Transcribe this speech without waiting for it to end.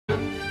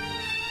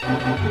Booming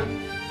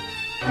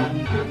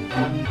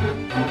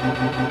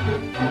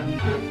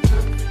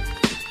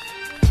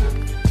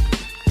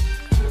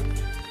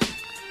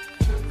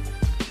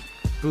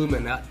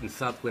out in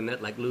South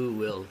Gwinnett like Lou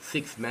will.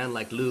 6 man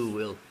like Lou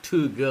will.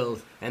 2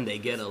 girls and they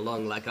get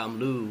along like I'm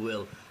Lou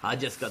will. I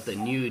just got the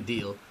new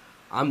deal.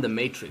 I'm the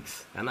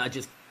Matrix and I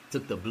just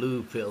took the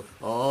blue pill.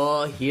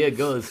 Oh, here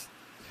goes.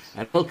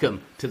 And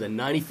welcome to the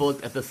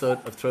 94th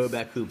episode of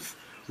Throwback Hoops.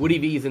 Woody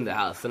V is in the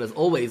house. And as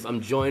always, I'm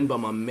joined by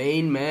my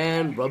main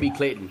man, Robbie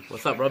Clayton.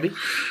 What's up, Robbie?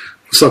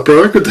 What's up,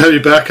 bro? Good to have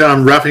you back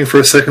rapping for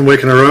a second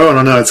week in a row. And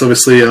I know it's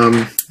obviously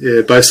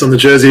based on the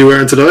jersey you're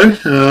wearing today.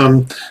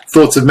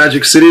 Thoughts of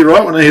Magic City,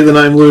 right, when I hear the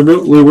name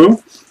Lou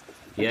Will?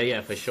 Yeah,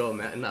 for sure,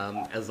 man.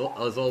 As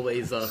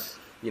always,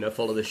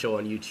 follow the show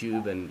on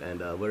YouTube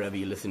and wherever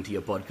you listen to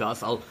your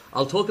podcast.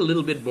 I'll talk a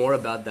little bit more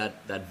about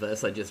that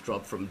verse I just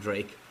dropped from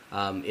Drake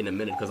in a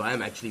minute, because I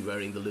am actually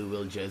wearing the Lou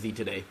Will jersey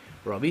today,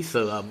 Robbie.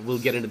 So we'll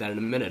get into that in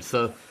a minute.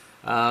 So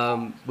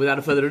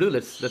without further ado,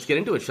 let's get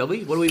into it, shall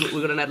we? We've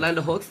got an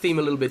Atlanta Hawks theme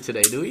a little bit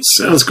today, do we?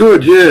 Sounds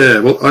good, yeah.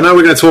 Well, I know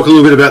we're going to talk a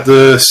little bit about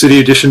the City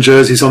Edition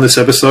jerseys on this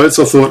episode,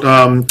 so I thought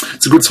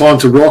it's a good time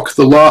to rock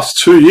the last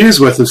 2 years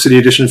worth of City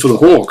Edition for the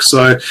Hawks.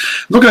 So I'm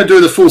not going to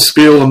do the full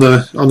spiel on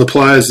the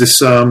players this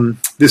time.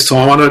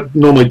 I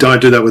normally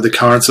don't do that with the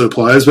current sort of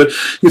players, but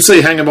you can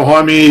see hanging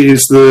behind me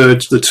is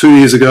the 2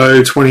 years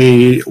ago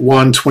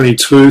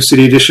 21-22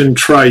 City Edition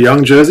Trae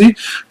Young jersey.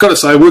 Got to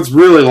say, Woods,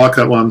 really like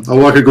that one. I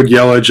like a good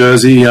yellow jersey.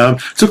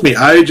 Took me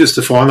ages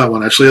to find that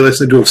one, actually. They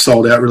seem to have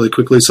sold out really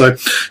quickly, so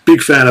big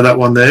fan of that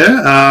one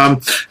there.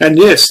 And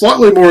yeah,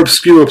 slightly more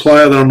obscure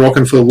player than I'm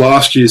rocking for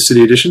last year's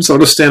City Edition, so I'll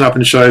just stand up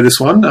and show you this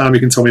one. You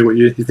can tell me what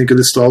you think of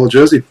this style of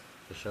jersey.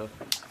 For sure.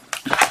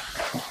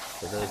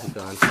 For those who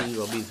can't see,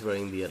 Robbie's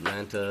wearing the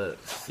Atlanta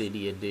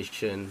City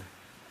Edition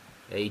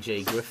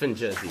AJ Griffin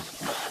jersey.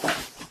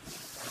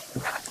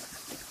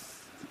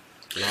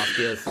 Last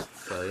year's,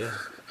 so yeah.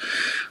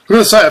 I'm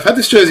going to say, I've had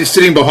this jersey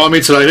sitting behind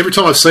me today, and every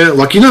time I've seen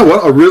it, you know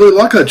what, I really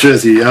like that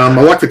jersey. I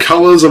like the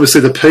colours,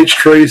 obviously the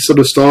Peachtree sort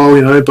of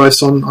style,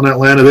 based on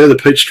Atlanta there, the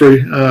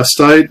Peachtree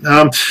state.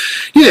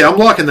 Yeah, I'm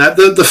liking that.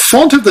 The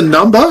font of the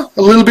number,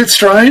 a little bit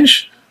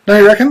strange,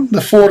 don't you reckon? The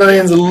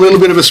 14's a little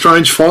bit of a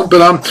strange font,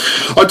 but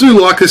I do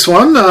like this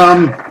one.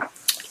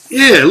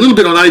 Yeah, a little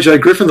bit on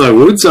AJ Griffin though,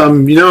 Woods.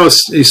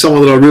 He's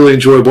someone that I really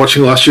enjoyed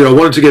watching last year. I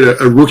wanted to get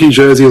a rookie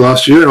jersey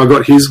last year, and I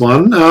got his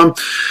one.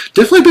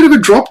 Definitely a bit of a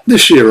drop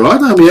this year,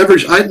 right? He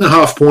averaged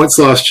 8.5 points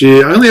last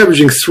year, only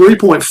averaging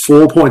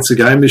 3.4 points a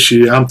game this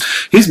year.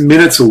 His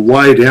minutes are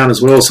way down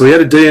as well. So he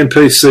had a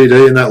DNP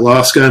CD in that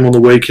last game on the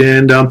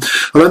weekend. I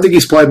don't think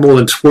he's played more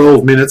than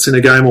 12 minutes in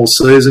a game all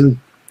season.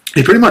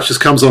 He pretty much just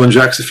comes on and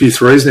jacks a few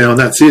threes now, and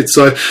that's it.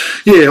 So,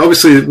 yeah,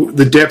 obviously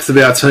the depth of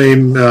our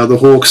team, the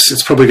Hawks,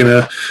 it's probably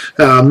going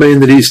to mean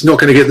that he's not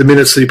going to get the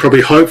minutes that he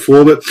probably hoped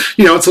for. But,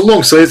 it's a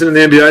long season in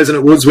the NBA, isn't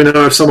it, Woods? We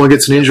know if someone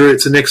gets an injury,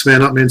 it's a next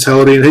man up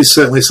mentality, and he's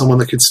certainly someone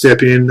that could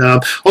step in. I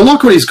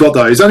like what he's got,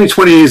 though. He's only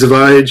 20 years of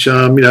age,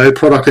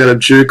 product out of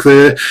Duke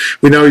there.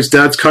 We know his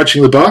dad's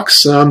coaching the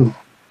Bucks.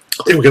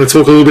 I think we're going to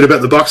talk a little bit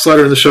about the Bucks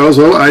later in the show as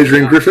well,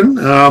 Adrian Griffin.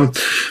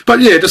 But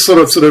yeah, just sort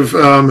of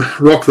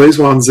rock these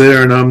ones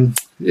there, and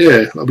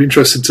I'll be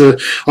interested to.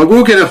 I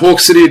will get a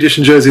Hawk City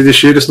Edition jersey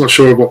this year, just not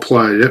sure of what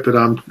player yet, but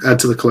add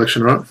to the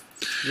collection, right?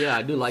 Yeah,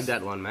 I do like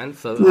that one, man.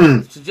 So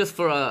just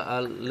for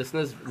our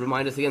listeners,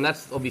 remind us again,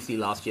 that's obviously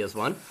last year's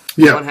one.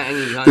 Yeah,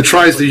 the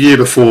Trae's the year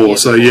before,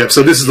 so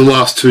this is the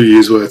last 2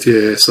 years worth,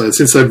 yeah. So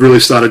since they've really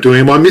started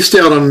doing them, I missed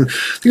out on,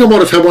 I think I might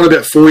have had one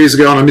about 4 years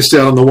ago, and I missed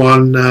out on the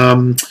one,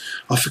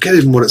 I forget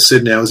even what it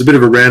said now. It was a bit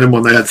of a random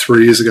one they had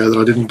 3 years ago that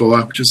I didn't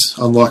buy, which is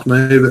unlike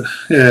me, but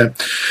yeah. And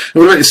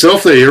what about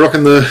yourself there? You're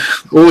rocking the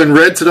all in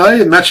red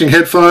today, matching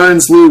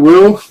headphones, Lou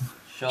Will.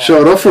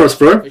 Show it off for us,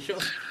 bro. Sure.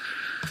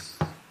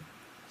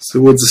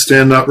 So Woods is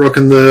standing up,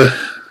 rocking the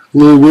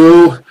Lou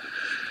Will,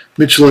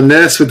 Mitchell and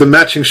Ness with the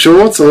matching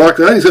shorts. I like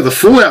that. He's got the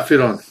full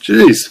outfit on.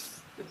 Jeez.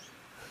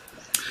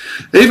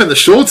 Even the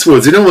shorts,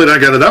 Woods. You normally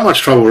don't go to that much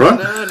trouble, right?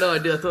 No, I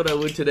did. I thought I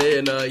would today.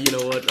 And you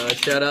know what?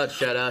 Shout out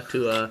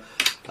to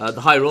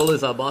the High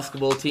Rollers, our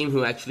basketball team,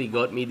 who actually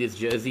got me this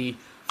jersey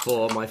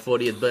for my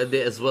 40th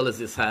birthday, as well as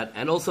this hat,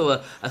 and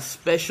also a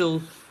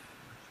special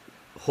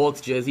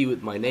Hawks jersey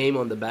with my name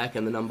on the back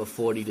and the number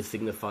 40 to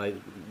signify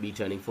me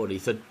turning 40.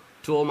 So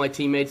to all my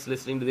teammates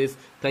listening to this,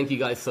 thank you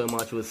guys so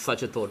much. It was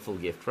such a thoughtful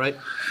gift, right?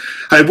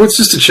 Hey, Woods,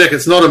 just to check,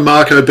 it's not a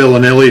Marco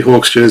Bellinelli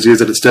Hawks jersey,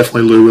 is it? It's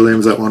definitely Lou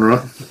Williams, that one,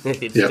 right?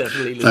 It's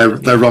definitely Lou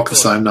Williams. They rock the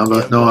same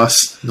number. Yeah.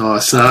 Nice.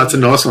 That's a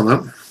nice one,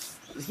 that.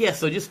 Yeah,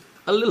 so just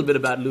a little bit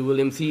about Lou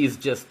Williams. He is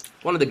just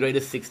one of the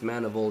greatest sixth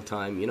man of all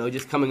time.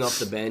 Just coming off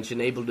the bench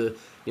and able to,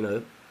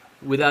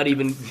 without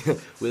even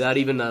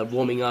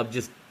warming up,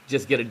 just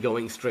get it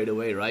going straight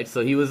away, right?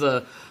 So he was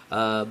a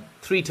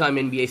three-time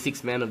NBA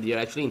Sixth Man of the Year,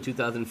 actually, in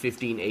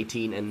 2015,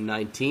 18, and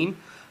 19.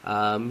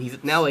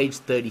 He's now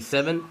aged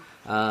 37.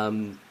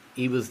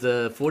 He was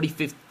the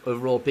 45th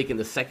overall pick in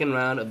the second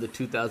round of the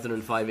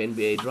 2005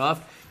 NBA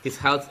draft. His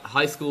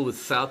high school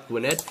was South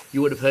Gwinnett.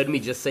 You would have heard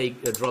me just say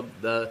drop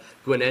the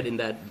Gwinnett in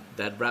that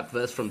rap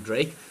verse from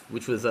Drake,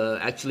 which was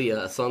actually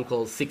a song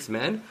called Six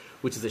Man,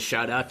 which is a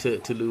shout out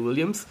to Lou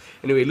Williams.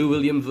 Anyway, Lou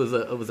Williams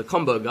was a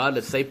combo guard,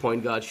 let's say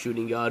point guard,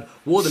 shooting guard,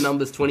 wore the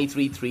numbers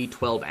 23, 3,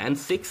 12, and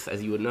 6,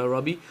 as you would know,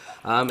 Robbie.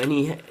 And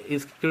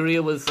his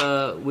career was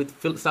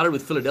started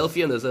with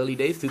Philadelphia in those early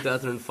days,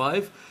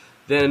 2005,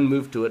 then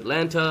moved to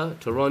Atlanta,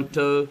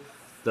 Toronto,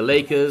 the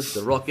Lakers,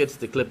 the Rockets,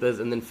 the Clippers,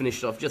 and then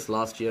finished off just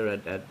last year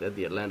at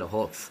the Atlanta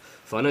Hawks.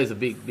 So I know he's a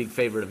big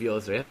favorite of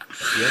yours, right?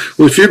 Yeah.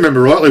 Well, if you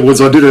remember rightly, Woods,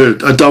 I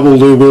did a double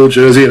Lou Will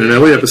jersey in an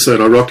early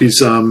episode. I rocked his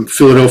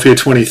Philadelphia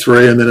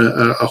 23 and then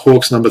a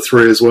Hawks number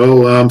 3 as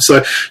well.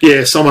 So,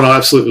 yeah, someone I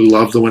absolutely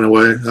loved the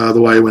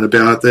way he went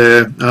about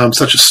there.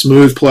 Such a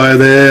smooth player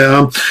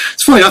there.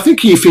 It's funny, I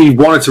think if he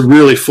wanted to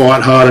really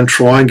fight hard and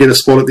try and get a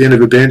spot at the end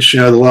of a bench,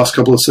 the last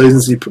couple of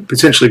seasons, he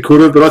potentially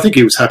could have, but I think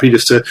he was happy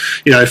just to,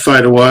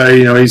 fade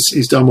away.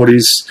 He's done what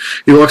he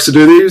likes to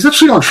do there. He was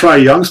actually on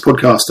Trae Young's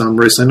podcast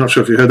recently. I'm not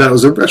sure if you heard that.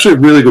 It was actually a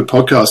really good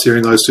podcast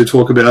hearing those two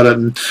talk about it,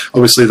 and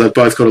obviously they've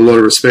both got a lot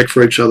of respect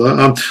for each other.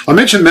 I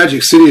mentioned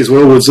Magic City as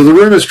well, Woods. So the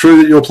rumours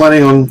true that you're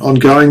planning on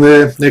going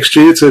there next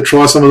year to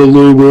try some of the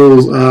Lou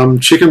Will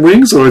chicken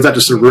wings, or is that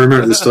just a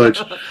rumour at this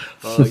stage?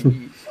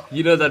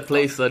 That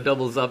place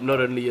doubles up not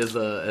only as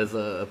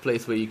a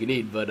place where you can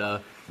eat,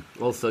 but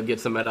also get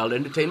some adult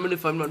entertainment,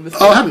 if I'm not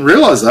mistaken. Oh, I hadn't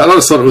realised that. I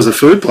just thought it was a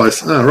food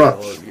place. Oh,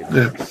 right.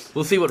 Yeah.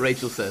 We'll see what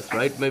Rachel says,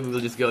 right? Maybe we'll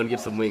just go and get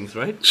some wings,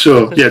 right?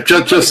 Sure. Yeah,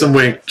 just some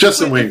wings. Just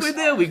some wings. We're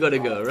there, we got to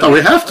go, right? Oh,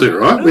 we have to,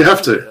 right? We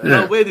have to.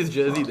 Yeah. I'll wear this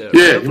jersey, though.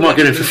 Yeah, you might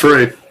get it for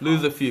free.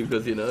 Lose a few,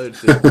 because,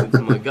 it's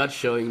my gut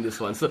showing this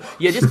one. So,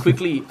 yeah, just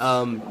quickly,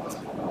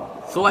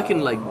 so I can,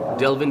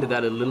 delve into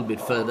that a little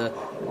bit further.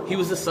 He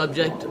was the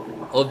subject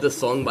of the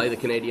song by the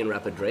Canadian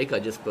rapper Drake I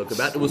just spoke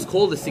about. It was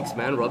called The Six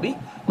Man, Robbie.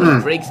 On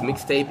Drake's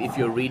mixtape, if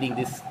you're reading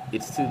this,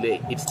 it's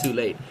too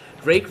late.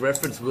 Drake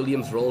referenced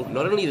Williams' role,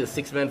 not only the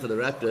six man for the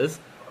Raptors,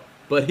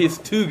 but his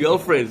 2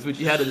 girlfriends, which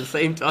he had at the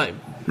same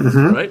time,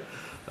 right?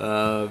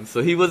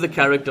 So he was a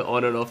character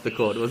on and off the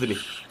court, wasn't he?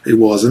 He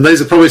was, and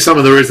these are probably some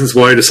of the reasons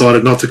why he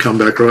decided not to come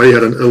back, right? He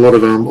had a lot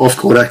of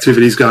off-court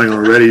activities going on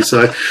already.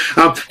 So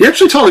he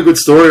actually told a good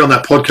story on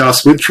that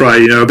podcast with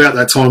Trey, about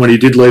that time when he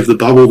did leave the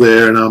bubble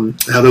there and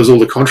how there was all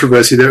the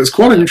controversy there. It was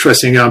quite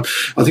interesting. I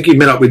think he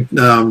met up with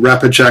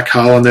rapper Jack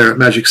Harlan there at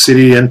Magic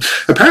City, and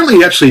apparently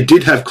he actually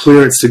did have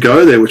clearance to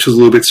go there, which was a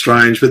little bit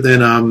strange. But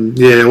then,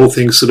 all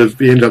things sort of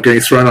ended up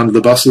getting thrown under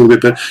the bus a little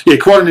bit. But, yeah,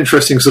 quite an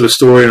interesting sort of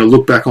story and a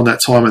look back on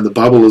that time in the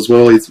bubble as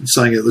well. He's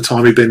saying at the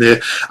time he'd been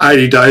there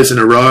 80 days in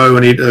a row,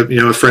 and he,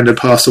 a friend had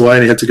passed away,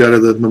 and he had to go to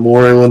the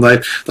memorial, and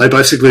they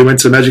basically went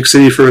to Magic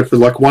City for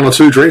 1 or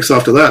 2 drinks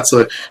after that.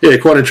 So yeah,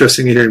 quite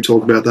interesting to hear him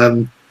talk about that.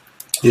 And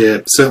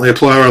yeah, certainly a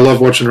player I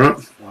love watching, right?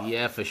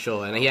 Yeah, for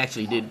sure. And he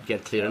actually did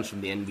get clearance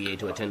from the NBA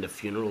to attend a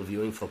funeral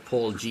viewing for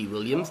Paul G.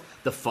 Williams,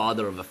 the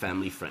father of a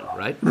family friend,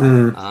 right?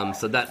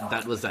 So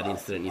that was that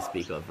incident you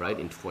speak of, right?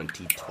 In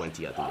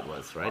 2020, I think it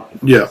was, right?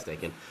 If I'm not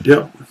mistaken.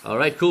 Yeah. All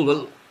right, cool.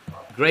 Well,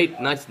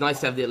 great. Nice to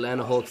have the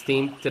Atlanta Hawks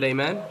team today,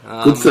 man.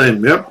 Good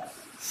theme, yep.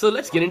 So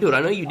let's get into it.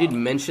 I know you did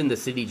mention the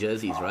city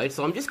jerseys, right?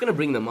 So I'm just going to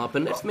bring them up,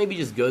 and let's maybe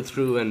just go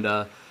through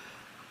and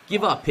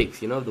give our picks,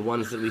 the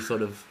ones that we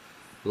sort of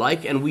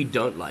like and we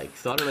don't like.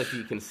 So I don't know if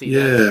you can see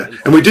that. Yeah,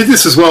 and we did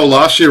this as well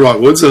last year, right,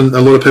 Woods? And a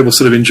lot of people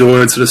sort of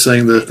enjoyed sort of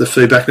seeing the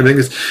feedback and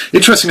everything. It's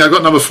interesting, I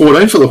got number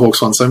 14 for the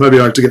Hawks one, so maybe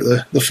I have to get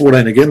the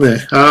 14 again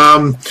there.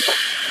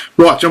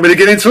 Right, do you want me to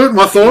get into it?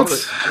 My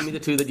thoughts? Tell me the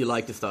 2 that you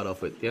like to start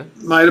off with, yeah?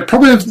 Mate,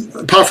 probably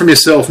apart from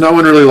yourself, no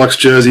one really likes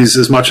jerseys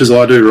as much as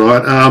I do,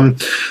 right?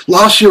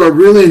 Last year I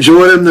really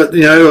enjoyed them. That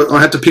I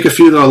had to pick a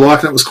few that I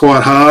liked, and it was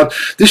quite hard.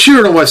 This year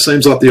it almost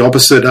seems like the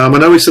opposite. I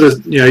know we sort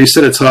of, you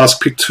set a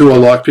task, pick 2 I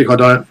like, pick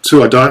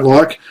 2 I don't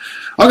like.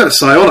 I've got to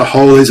say, on a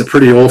whole, these are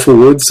pretty awful,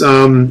 Woods.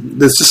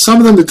 There's just some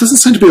of them, there doesn't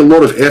seem to be a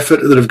lot of effort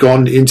that have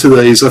gone into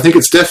these. I think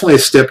it's definitely a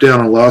step down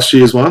on last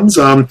year's ones.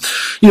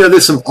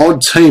 There's some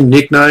odd team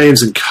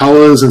nicknames and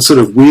colours and sort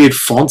of weird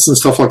fonts and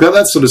stuff like that.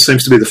 That sort of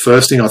seems to be the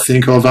first thing I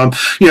think of.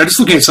 Just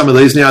looking at some of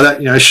these now,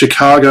 that,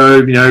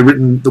 Chicago,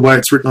 written the way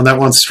it's written on that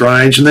one's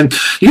strange. And then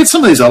you get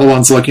some of these other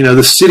ones like,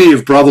 the City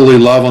of Brotherly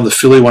Love on the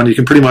Philly one. You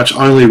can pretty much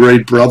only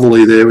read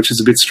brotherly there, which is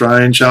a bit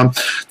strange.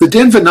 The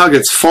Denver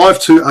Nuggets,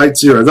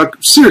 5280. Like,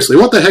 seriously,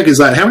 what the heck is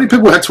that? How many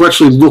people had to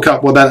actually look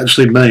up what that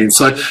actually means?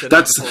 So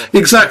that's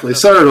exactly,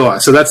 so did I.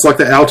 So that's like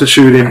the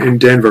altitude in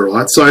Denver,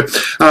 right? So,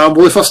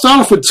 if I start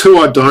off with 2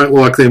 I don't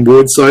like, then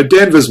Wood. So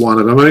Denver's one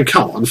of them. I mean,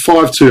 come on,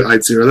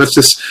 5280. That's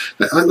just,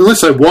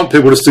 unless they want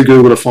people just to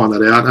Google to find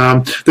that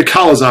out. The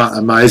colours aren't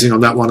amazing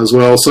on that one as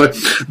well. So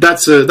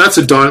that's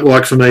a don't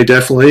like for me,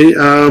 definitely.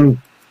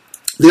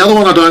 The other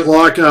one I don't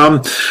like,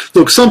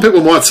 look, some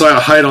people might say I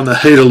hate on the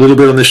Heat a little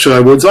bit on this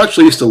show, Woods. I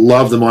actually used to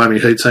love the Miami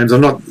Heat teams.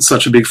 I'm not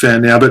such a big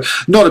fan now, but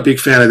not a big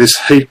fan of this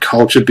Heat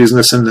culture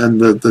business and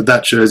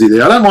that jersey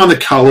there. I don't mind the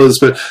colours,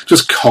 but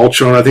just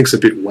culture, and I think it's a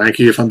bit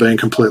wanky if I'm being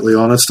completely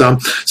honest. So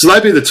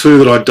they'd be the two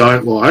that I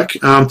don't like.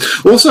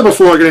 Also,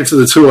 before I get into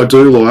the two I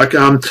do like,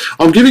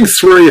 I'm giving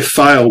 3 a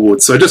fail,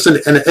 Woods. So just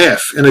an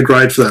F in a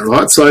grade for that,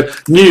 right? So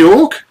New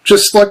York,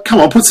 just like,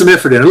 come on, put some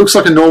effort in. It looks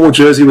like a normal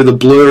jersey with a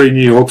blurry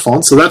New York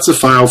font, so that's a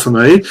fail for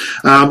me.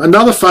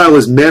 Another fail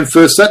is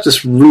Memphis. That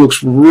just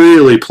looks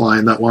really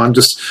plain, that one.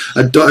 Just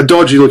a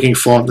dodgy-looking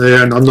font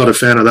there, and I'm not a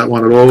fan of that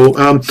one at all.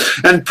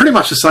 And pretty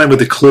much the same with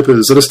the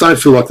Clippers. I just don't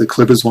feel like the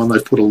Clippers one,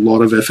 they've put a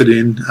lot of effort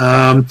in.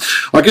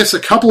 I guess a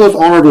couple of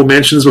honourable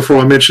mentions before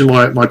I mention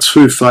my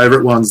 2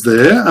 favourite ones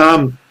there.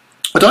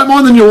 I don't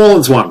mind the New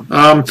Orleans one.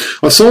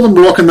 I saw them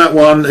rocking that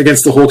one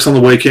against the Hawks on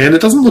the weekend.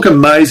 It doesn't look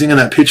amazing in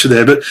that picture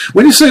there, but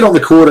when you see it on the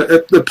court,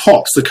 it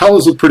pops. The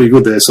colours look pretty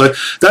good there. So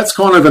that's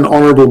kind of an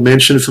honourable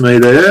mention for me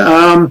there.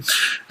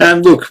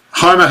 And look,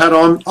 Homer hat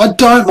on. I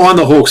don't mind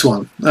the Hawks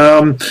one.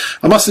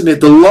 I must admit,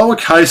 the lower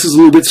case is a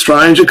little bit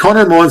strange. It kind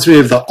of reminds me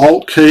of the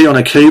Alt key on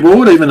a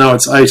keyboard, even though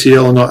it's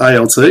ATL and not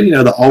ALT. You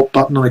know, the Alt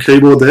button on a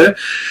keyboard there. A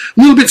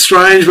little bit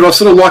strange, but I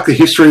sort of like the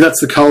history. That's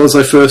the colours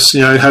they first,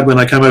 had when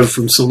they came over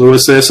from St.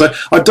 Louis there. So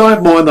I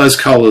don't mind those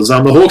colours.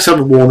 The Hawks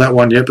haven't worn that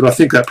one yet, but I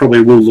think that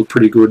probably will look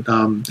pretty good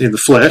in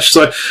the flesh.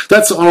 So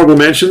that's honourable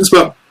mentions.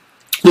 But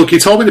look, you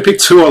told me to pick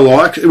 2 I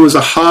like. It was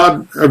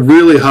a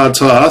really hard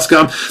task.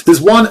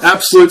 There's one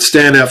absolute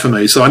standout for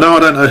me. So I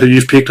don't know who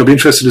you've picked. I'm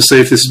interested to see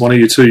if this is one of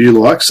you 2 you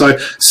like. So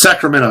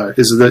Sacramento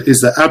is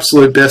the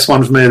absolute best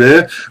one for me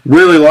there.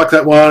 Really like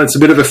that one. It's a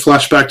bit of a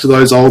flashback to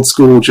those old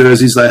school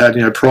jerseys they had,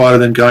 prior to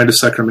them going to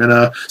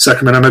Sacramento,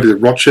 maybe the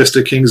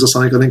Rochester Kings or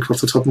something, I think,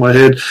 off the top of my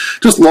head.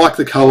 Just like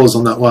the colours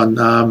on that one.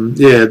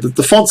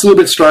 The font's a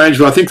little bit strange,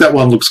 but I think that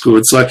one looks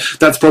good. So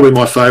that's probably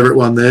my favourite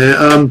one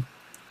there.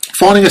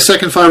 Finding a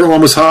second favourite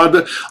one was hard,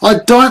 but I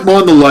don't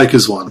mind the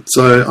Lakers one.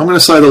 So I'm going to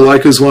say the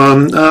Lakers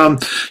one.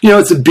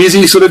 It's a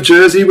busy sort of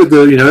jersey with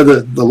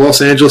the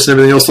Los Angeles and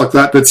everything else like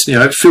that, but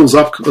it fills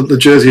up the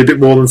jersey a bit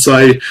more than,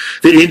 say,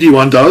 the Indy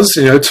one does.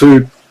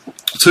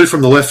 Two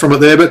from the left from it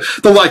there, but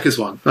the Lakers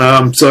one.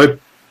 So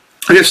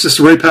I guess just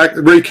to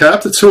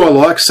recap, the 2 I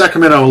like,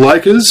 Sacramento and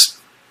Lakers.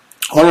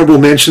 Honourable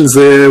mentions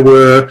there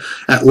were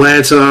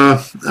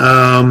Atlanta.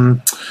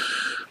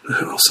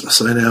 Who else did I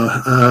say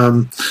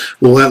now?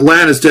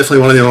 Atlanta's definitely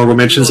one of the honourable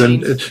mentions,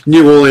 and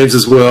New Orleans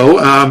as well.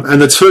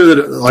 And the 2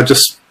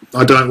 that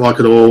I don't like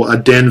at all are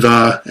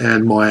Denver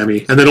and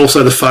Miami. And then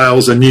also the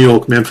fails are New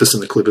York, Memphis,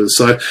 and the Clippers.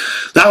 So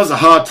that was a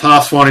hard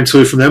task finding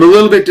 2 from them. A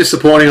little bit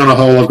disappointing on a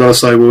whole, I've got to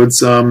say,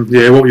 Woods. What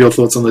were your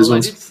thoughts on these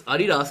ones? I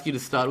did ask you to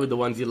start with the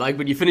ones you like,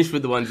 but you finished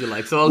with the ones you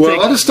like. So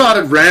I just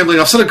started rambling.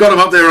 I sort of got them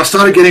up there. I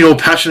started getting all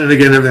passionate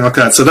again and everything like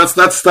that. So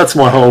that's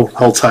my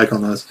whole take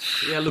on those.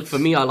 Yeah, look, for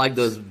me, I like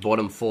those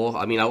bottom 4.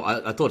 I mean,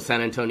 I thought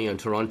San Antonio and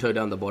Toronto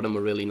down the bottom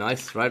were really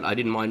nice, right? I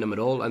didn't mind them at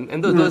all.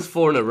 And those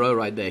 4 in a row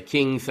right there,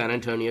 Kings, San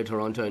Antonio,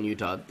 Toronto, and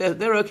Utah,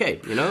 they're okay,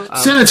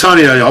 San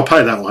Antonio, I'll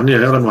pay that one. Yeah,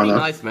 I don't mind that.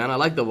 Nice, man. I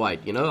like the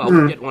white, I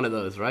would get one of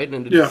those, right?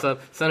 And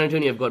San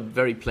Antonio have got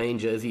very plain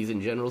jerseys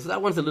in general, so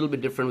that one's a little bit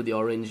different with the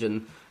orange,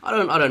 and I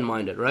don't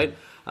mind it, right?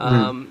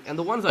 And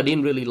the ones I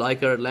didn't really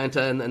like are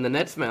Atlanta and the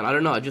Nets, man. I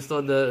don't know. I just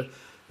thought the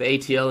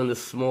ATL and the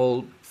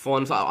small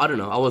fonts, I don't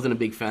know. I wasn't a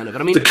big fan of it.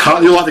 I mean,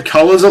 you like the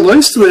colours at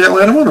least, the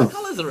Atlanta one? The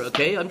colours are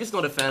okay. I'm just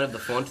not a fan of the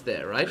font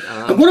there, right?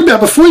 And what about,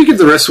 before you give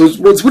the rest, what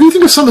do you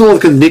think of some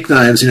of the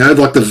nicknames,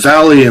 like the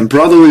Valley and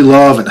Brotherly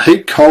Love and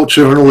Heat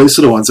Culture and all these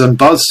sort of ones, and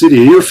Buzz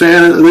City? Are you a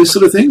fan of these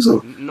sort of things?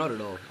 Or? Not at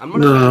all.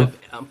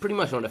 I'm pretty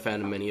much not a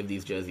fan of many of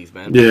these jerseys,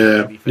 man.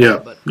 Yeah.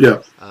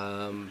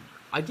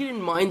 I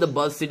didn't mind the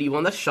Buzz City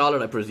one. That's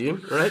Charlotte, I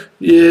presume, right?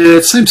 Yeah,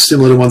 it seems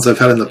similar to ones they've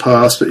had in the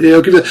past. But yeah,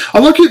 I'll give it. I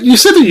like it. You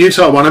said the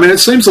Utah one. I mean, it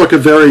seems like a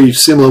very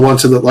similar one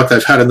to like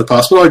they've had in the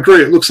past. But I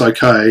agree, it looks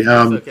okay. It's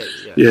okay.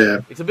 Yeah.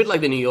 It's a bit like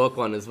the New York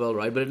one as well,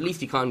 right? But at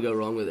least you can't go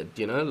wrong with it.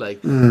 The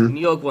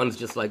New York one's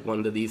just like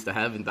one that they used to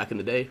have back in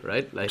the day,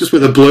 right? Like, just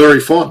with a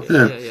blurry font.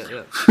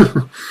 Yeah.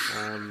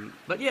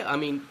 But yeah, I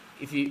mean,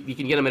 if you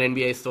can get them at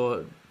NBA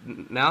store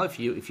now, if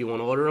you want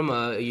to order them,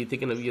 are you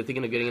thinking of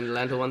getting an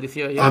Atlanta one this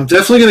year? Yeah? I'm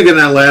definitely going to get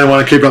an Atlanta one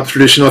and keep up the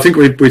tradition. I think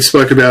we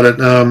spoke about it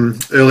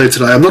earlier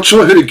today. I'm not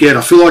sure who to get.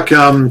 I feel like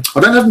I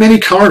don't have many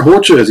current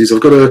Hawk jerseys. I've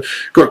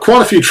got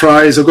quite a few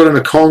trays. I've got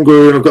an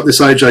Okongwu and I've got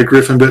this AJ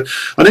Griffin, but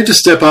I need to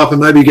step up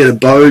and maybe get a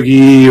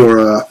Bogey or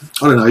I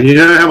don't know. You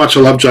know how much I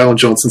love Jalen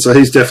Johnson, so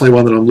he's definitely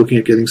one that I'm looking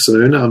at getting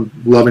soon. I'm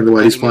loving the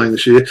way he's playing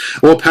this year.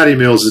 Or Patty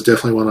Mills is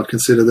definitely one I'd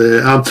consider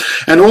there.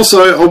 And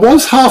also, I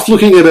was half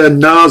looking at a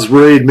Nas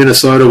Reed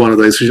Minnesota one of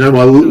these,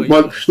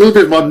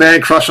 because my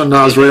man crush on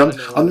Nas Reed.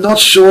 I'm not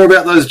sure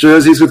about those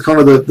jerseys with kind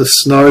of the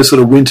snow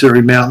sort of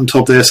wintry mountain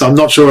top there, so I'm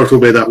not sure if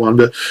it'll be that one.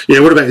 But yeah,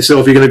 what about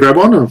yourself? Are you going to grab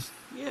one? Or?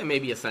 Yeah,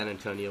 maybe a San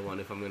Antonio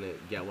one if I'm going to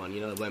get one. The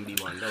Wemby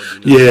one. That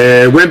would be nice.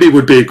 Yeah, Wemby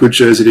would be a good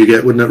jersey to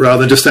get, wouldn't it? Rather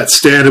than just that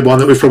standard one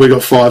that we've probably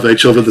got 5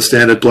 each of the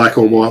standard black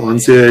or white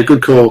ones. Yeah,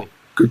 good call.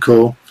 Good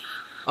call.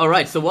 All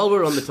right, so while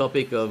we're on the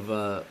topic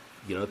of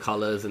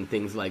colors and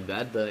things like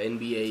that. The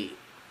NBA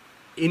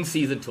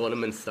in-season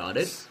tournament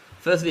started.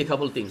 Firstly, a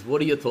couple of things.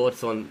 What are your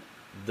thoughts on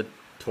the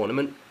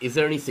tournament? Is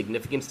there any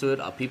significance to it?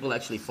 Are people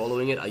actually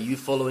following it? Are you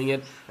following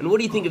it? And what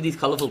do you think of these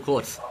colourful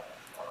courts?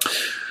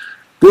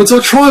 Well, I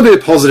try and be a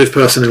positive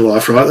person in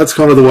life, right? That's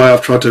kind of the way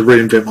I've tried to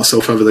reinvent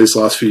myself over these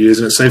last few years,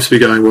 and it seems to be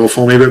going well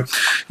for me. But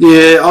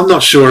yeah, I'm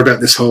not sure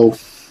about this whole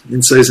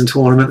in-season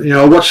tournament.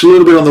 I watched a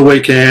little bit on the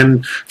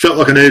weekend. Felt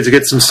like I needed to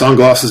get some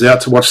sunglasses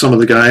out to watch some of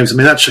the games. I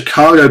mean, that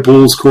Chicago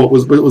Bulls court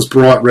was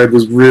bright red,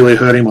 was really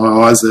hurting my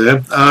eyes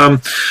there.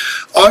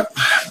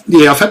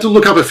 I've had to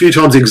look up a few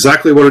times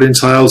exactly what it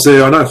entails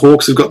there. I know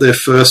Hawks have got their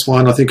first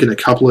one, I think, in a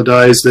couple of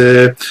days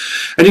there.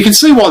 And you can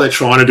see why they're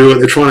trying to do it.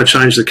 They're trying to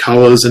change the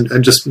colours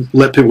and just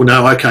let people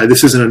know, okay,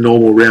 this isn't a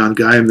normal round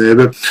game there.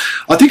 But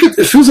I think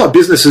it feels like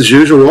business as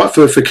usual, right,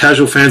 for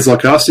casual fans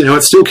like us.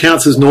 It still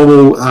counts as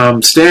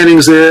normal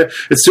standings there.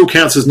 It still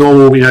counts as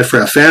normal, for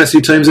our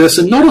fantasy teams there.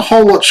 So not a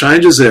whole lot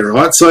changes there,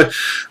 right? So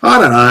I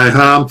don't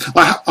know.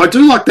 I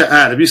do like the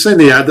ad. Have you seen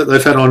the ad that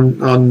they've had on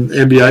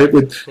NBA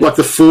with like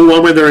the full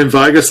one when they're in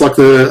Vegas, like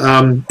the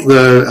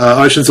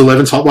Ocean's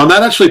 11 top one?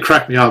 That actually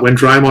cracked me up when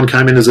Draymond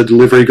came in as a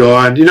delivery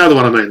guy, and you know the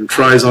one I mean.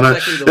 Trey's on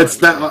it. It's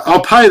that.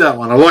 I'll pay that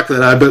one. I like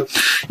that ad, but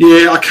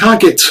yeah, I can't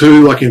get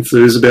too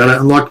enthused about it.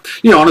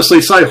 And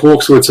honestly, say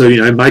Hawks were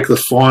to make the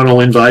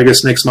final in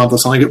Vegas next month or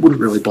something, it wouldn't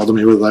really bother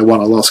me whether they won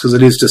or lost because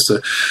it is just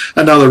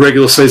another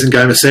regular season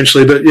game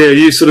essentially. But yeah,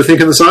 you sort of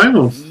thinking the same?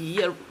 Or?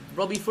 Yeah,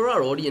 Robbie, for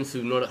our audience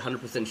who's not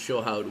 100%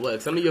 sure how it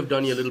works, I know you've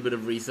done your little bit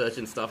of research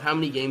and stuff. How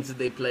many games did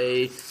they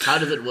play? How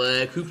does it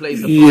work? Who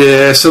plays the final?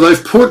 Yeah,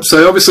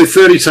 so obviously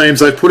 30 teams,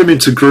 they've put them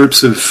into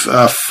groups of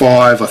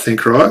 5, I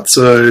think, right?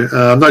 So,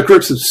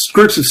 groups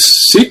of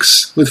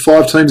 6 with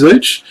 5 teams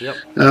each. Yep.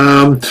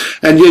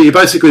 And yeah, you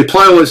basically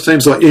play all those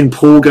teams like in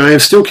pool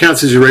games, still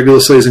counts as your regular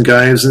season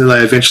games, and then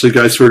they eventually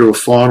go through to a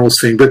finals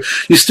thing. But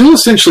you still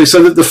essentially,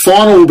 so that the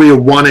final will be a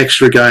one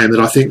extra game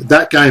that I think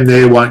that game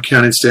there won't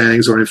count in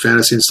standings or in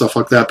fantasy and stuff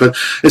like that. But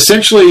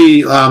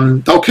essentially,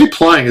 they'll keep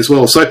playing as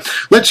well. So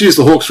let's use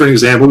the Hawks for an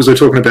example because we're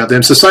talking about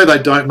them. So say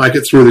they don't make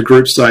it through the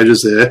group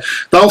stages there,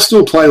 they'll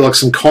still play like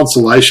some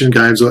consolation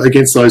games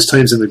against those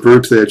teams in the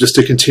group there just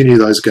to continue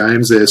those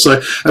games there.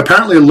 So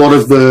apparently a lot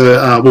of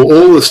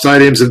all the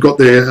stadiums have got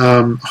their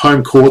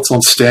home courts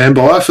on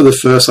standby for the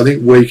first, I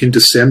think, week in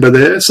December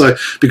there. So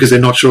because they're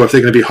not sure if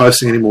they're going to be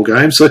hosting any more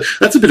games. So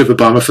that's a bit of a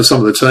bummer for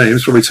some of the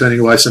teams, probably turning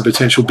away some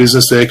potential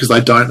business there because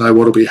they don't know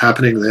what will be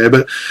happening there.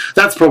 But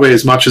that's probably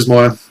as much as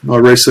my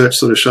research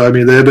sort of showed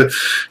me there. But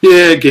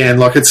yeah,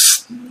 again,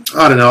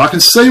 I don't know. I can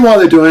see why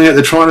they're doing it.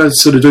 They're trying to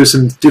sort of do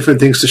some different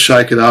things to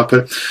shake it up,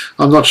 but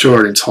I'm not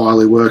sure it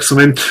entirely works. I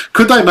mean,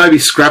 could they maybe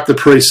scrap the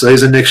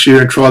pre-season next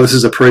year and try this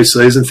as a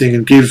pre-season thing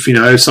and give,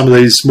 some of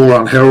these more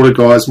unheralded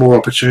guys more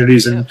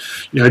opportunities and,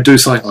 do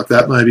something like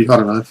that maybe? I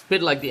don't know. A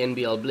bit like the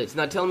NBL Blitz.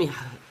 Now tell me,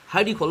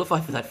 how do you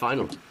qualify for that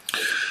final?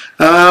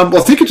 Well,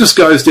 I think it just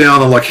goes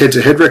down on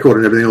head-to-head record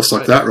and everything else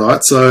like that,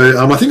 right?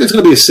 So I think it's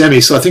going to be a semi.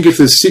 So I think if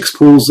there's 6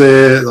 pools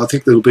there, I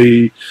think there'll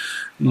be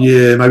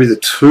maybe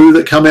the 2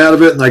 that come out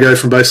of it, and they go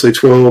from basically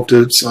 12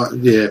 to...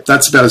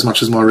 that's about as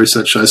much as my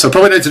research shows. So I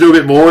probably need to do a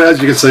bit more.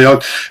 As you can see,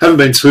 I haven't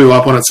been too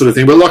up on it sort of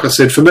thing. But like I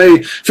said, for me,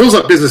 it feels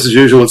like business as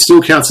usual. It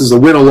still counts as a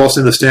win or loss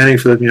in the standing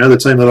for, the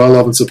team that I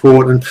love and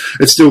support, and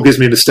it still gives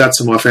me the stats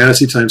of my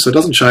fantasy team, so it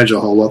doesn't change a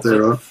whole lot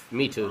there, right?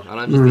 Me too, and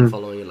I've just been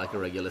following it like a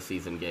regular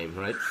season game,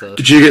 right? So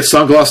did you get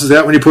sunglasses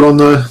out when you put on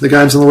the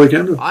games on the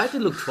weekend? I had to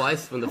look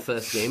twice when the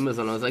first game was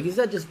on. I was like, is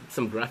that just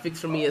some graphics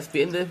from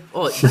ESPN there?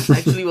 Oh, that's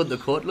actually what the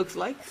court looks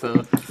like?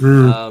 So...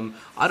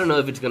 I don't know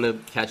if it's going to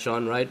catch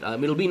on, right?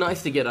 It'll be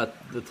nice to get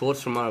the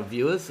thoughts from our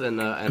viewers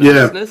and our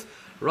listeners.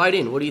 Right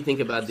in, what do you think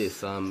about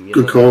this?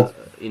 Good call.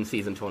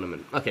 In-season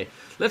tournament. Okay,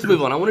 let's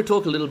move on. I want to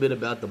talk a little bit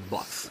about the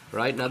Bucks,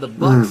 right? Now, the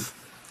Bucks,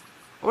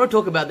 I want to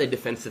talk about their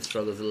defensive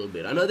struggles a little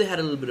bit. I know they had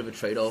a little bit of a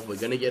trade-off. We're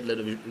going to get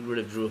rid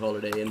of Drew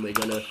Holiday, and we're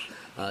going to,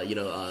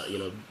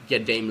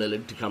 get Dame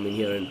Lillard to come in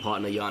here and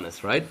partner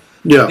Giannis, right?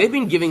 Yeah. They've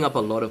been giving up a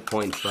lot of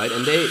points, right?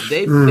 And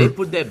they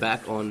put their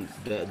back on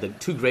the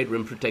 2 great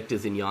rim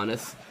protectors in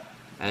Giannis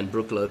and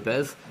Brook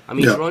Lopez. I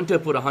mean, Toronto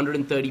put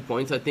 130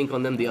 points, I think,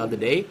 on them the other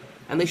day,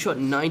 and they shot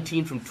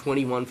 19 from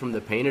 21 from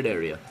the painted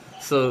area.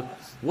 So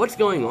what's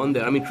going on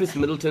there? I mean, Chris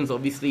Middleton's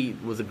obviously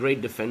was a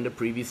great defender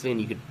previously, and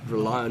you could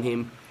rely on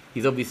him.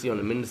 He's obviously on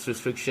a minutes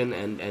restriction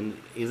and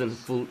isn't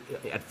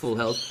at full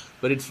health,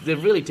 but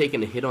they've really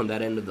taken a hit on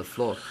that end of the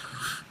floor.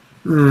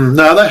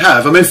 No, they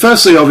have. I mean,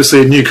 firstly,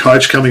 obviously, a new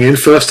coach coming in,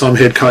 first-time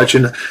head coach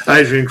in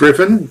Adrian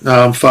Griffin,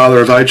 father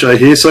of AJ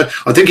here. So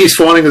I think he's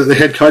finding that the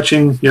head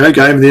coaching, game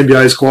in the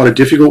NBA is quite a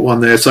difficult one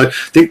there. So I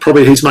think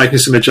probably he's making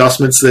some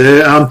adjustments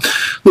there.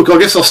 Look, I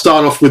guess I'll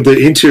start off with the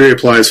interior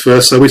players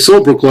first. So we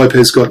saw Brook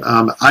Lopez got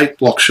 8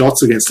 block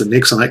shots against the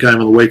Knicks on that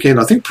game on the weekend.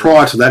 I think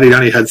prior to that, he'd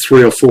only had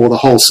 3 or 4 the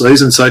whole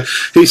season. So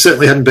he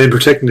certainly hadn't been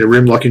protecting the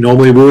rim like he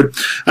normally would.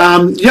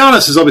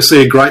 Giannis is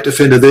obviously a great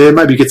defender there.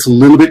 Maybe gets a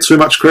little bit too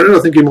much credit,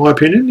 I think, in my my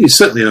opinion. He's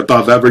certainly an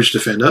above-average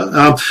defender.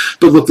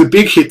 But look, the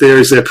big hit there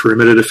is their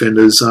perimeter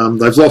defenders.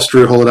 They've lost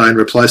Drew Holiday and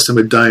replaced him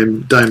with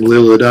Dame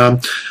Lillard.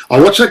 I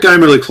watched that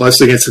game really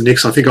closely against the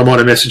Knicks. I think I might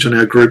have messaged on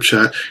our group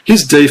chat.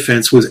 His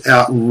defense was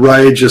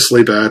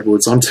outrageously bad,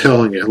 Woods. I'm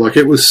telling you. Like,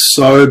 it was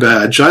so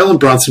bad. Jalen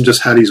Brunson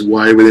just had his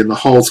way with him the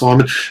whole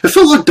time. And it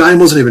felt like Dame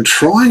wasn't even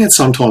trying it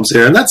sometimes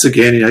there. And that's,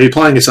 again, you're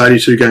playing this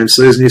 82-game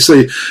season. You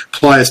see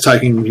players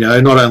taking,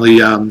 not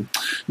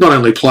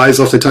only plays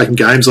off, they're taking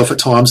games off at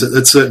times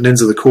at certain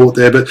ends of the court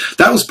there. But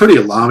that was pretty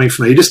alarming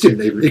for me. He just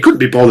he couldn't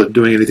be bothered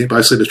doing anything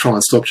basically to try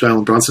and stop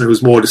Jalen Brunson. It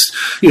was more just,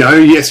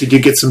 yes, he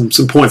did get some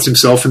points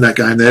himself in that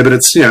game there, but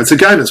it's a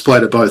game that's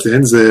played at both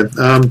ends there.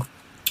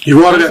 You're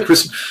right about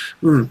Chris.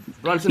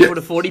 Brunson put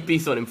a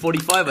 40-piece on him,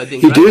 45, I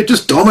think. He did,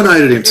 just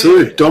dominated him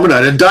too.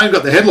 Dominated. And Dame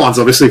got the headlines,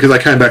 obviously, because they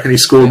came back and he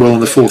scored well in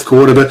the fourth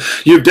quarter. But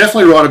you're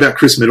definitely right about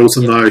Chris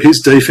Middleton, though. His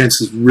defense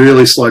has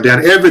really slowed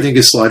down. Everything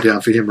has slowed down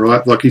for him,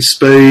 right? Like his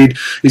speed,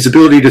 his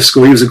ability to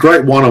score. He was a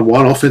great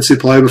one-on-one offensive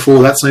player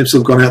before. That seems to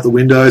have gone out the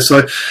window.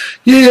 So,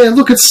 yeah,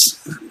 look,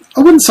 I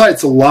wouldn't say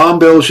it's alarm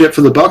bells yet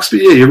for the Bucks,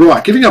 but yeah, you're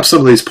right. Giving up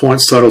some of these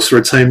points totals for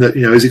a team that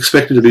is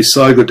expected to be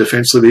so good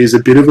defensively is a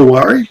bit of a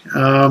worry.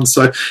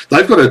 So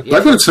they've got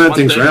to turn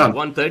things around.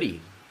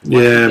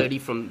 130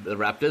 from the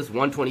Raptors,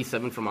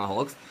 127 from our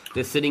Hawks.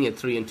 They're sitting at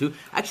 3-2.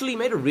 Actually, he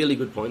made a really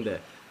good point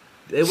there.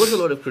 There was a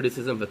lot of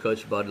criticism for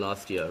Coach Bud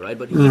last year, right?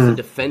 But he's a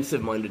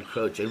defensive-minded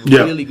coach, a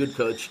really good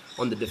coach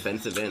on the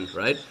defensive end,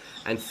 right?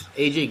 And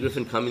AJ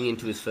Griffin coming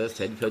into his first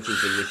head coaching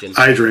position.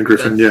 Adrian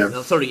Griffin.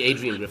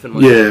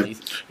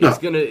 Apologies.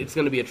 It's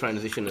gonna be a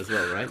transition as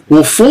well, right?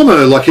 Well,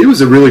 he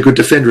was a really good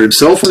defender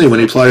himself, wasn't he, when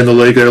he played in the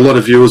league? A lot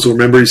of viewers will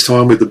remember his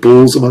time with the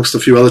Bulls amongst a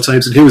few other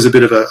teams, and he was a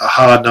bit of a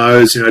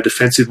hard-nosed,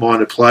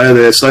 defensive-minded player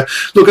there. So,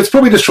 look, it's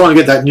probably just trying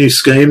to get that new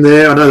scheme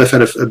there. I know they've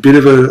had a bit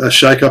of a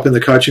shake-up in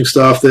the coaching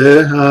staff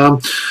there.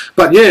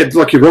 But, yeah,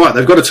 like you're right,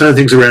 they've got to turn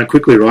things around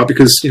quickly, right?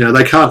 Because,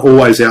 they can't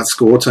always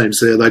outscore teams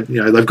there.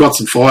 They've got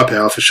some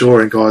firepower for sure,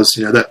 and guys,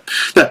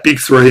 that big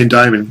three in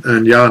Dame and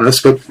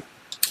Giannis, but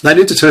they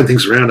need to turn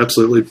things around,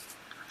 absolutely.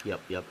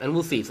 Yep. And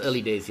we'll see. It's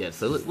early days yet,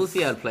 so we'll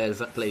see how it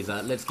plays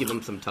out. Let's give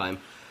them some time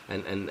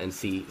and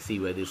see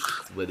where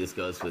this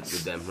goes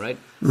with them, right?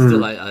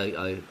 Still,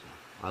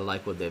 I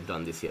like what they've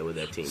done this year with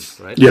their team,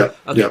 right? Yeah.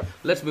 Okay,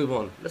 let's move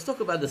on. Let's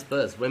talk about the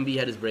Spurs. Wemby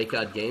had his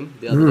breakout game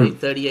the other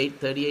day,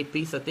 38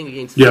 piece, I think,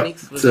 against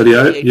Phoenix.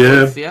 38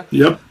 points,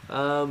 Yep.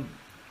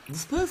 The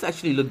Spurs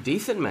actually look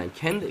decent, man.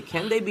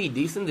 Can they be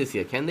decent this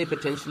year? Can they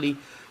potentially,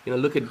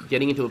 look at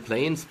getting into a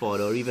play-in spot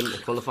or even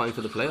qualifying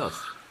for the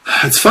playoffs?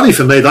 It's funny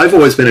for me. They've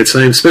always been a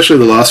team, especially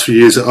the last few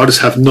years, that I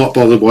just have not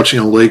bothered watching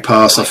on League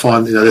Pass. I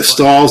find their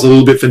style's a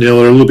little bit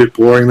vanilla, a little bit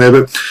boring there.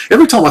 But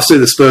every time I see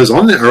the Spurs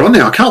on there,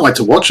 I can't wait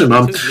to watch them.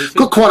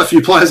 Got quite a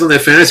few players on their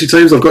fantasy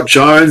teams. I've got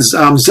Jones.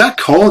 Zach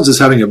Collins is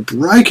having a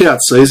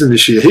breakout season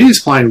this year.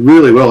 He's playing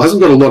really well.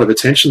 Hasn't got a lot of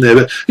attention there,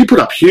 but he put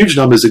up huge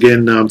numbers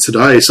again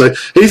today. So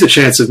he's a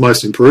chance of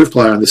most improved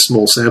player in this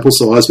small sample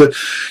size. But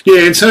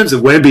yeah, in terms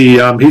of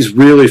Wemby, he's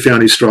really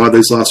found his stride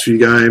these last few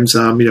games.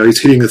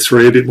 He's hitting the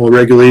three a bit more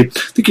regularly. I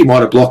think he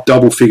might have blocked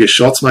double-figure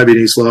shots maybe in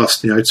his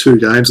last 2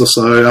 games or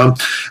so.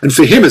 And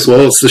for him as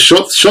well, it's the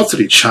shots that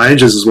he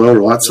changes as well,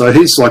 right? So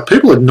he's like,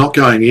 people are not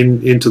going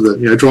into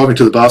the driving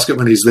to the basket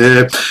when he's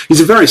there.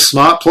 He's a very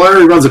smart player.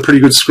 He runs a pretty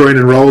good screen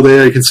and roll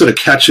there. He can sort of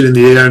catch it in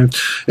the air and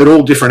at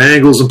all different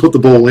angles and put the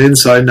ball in.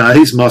 So no,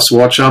 he's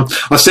must-watch.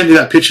 I sent you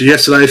that picture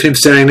yesterday of him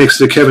standing next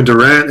to Kevin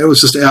Durant. It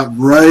was just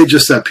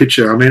outrageous, that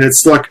picture. I mean,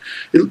 it's like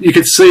you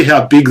could see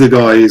how big the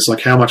guy is,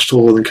 like how much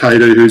taller than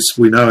KD, who's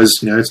we know is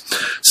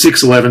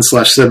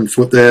 6'11/7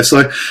 foot there.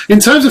 So in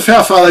terms of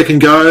how far they can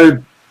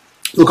go,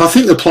 look, I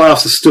think the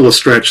playoffs are still a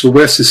stretch. The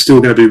West is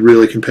still going to be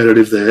really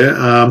competitive there.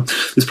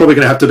 There's probably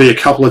going to have to be a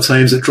couple of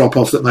teams that drop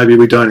off that maybe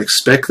we don't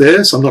expect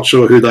there, so I'm not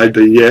sure who they'd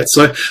be yet.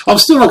 So I'm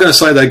still not going to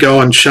say they go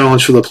and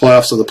challenge for the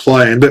playoffs or the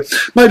play-in, but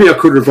maybe I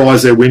could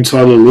revise their win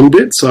total a little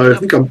bit. So I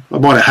think I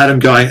might have had them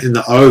going in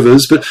the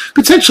overs, but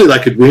potentially they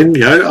could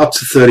win, up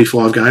to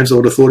 35 games, I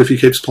would have thought, if he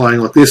keeps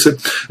playing like this.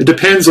 It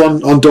depends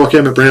on Doc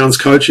Emmett Brown's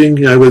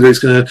coaching, whether he's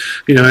going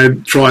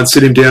to, try and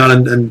sit him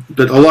down.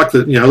 But I like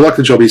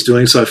the job he's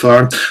doing so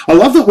far.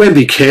 I love that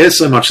Wemby cares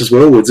so much as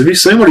well, Woods. Have you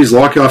seen what he's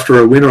like after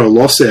a win or a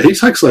loss there? He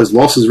takes those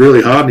losses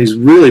really hard and he's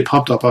really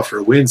pumped up after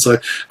a win. So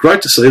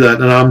great to see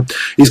that. And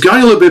he's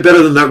going a little bit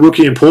better than that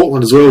rookie in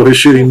Portland as well, who's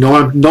shooting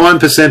 9% on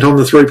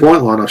the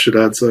 3-point line, I should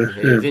add. So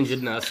he's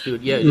injured now,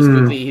 Scoot. Yeah, just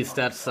quickly, his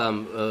stats,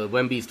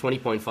 Wemby's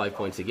 20.5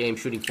 points a game,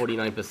 shooting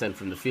 49%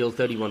 from the field,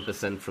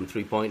 31% from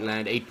 3-point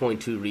land,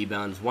 8.2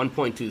 rebounds,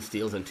 1.2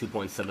 steals, and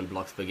 2.7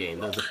 blocks per game.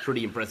 Those are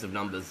pretty impressive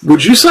numbers.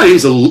 Would you say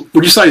he's a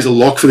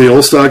lock for the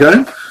All-Star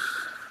game?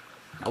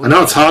 I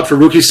know it's hard for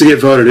rookies to get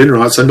voted in,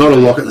 right? So not a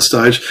lock at the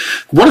stage.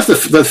 What if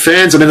the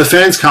fans? I mean, the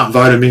fans can't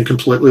vote him in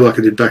completely like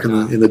it did back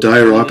in the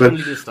day, right? But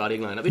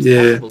starting lineup.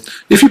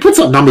 If he puts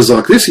up numbers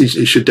like this,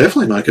 he should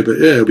definitely make it. But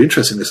yeah, it'll be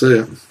interesting to see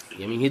it.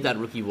 I mean, hit that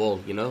rookie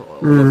wall,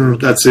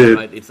 That's it.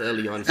 Right? It's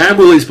early on. And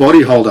will his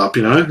body hold up?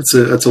 It's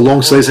a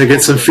long season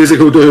against some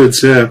physical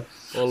dudes. Yeah.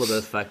 all of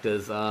those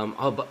factors.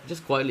 But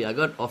just quietly, I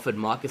got offered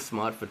Marcus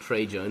Smart for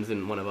Trey Jones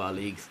in one of our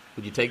leagues.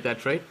 Would you take that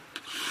trade?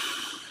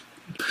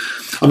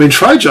 I mean,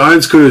 Trey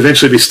Jones could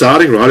eventually be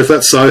starting, right? If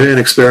that Sohan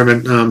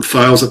experiment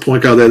fails at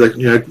point guard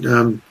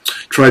there,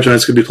 Trey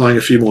Jones could be playing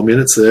a few more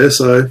minutes there.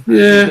 So,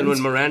 yeah. And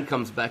when Morant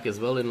comes back as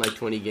well in like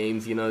 20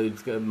 games,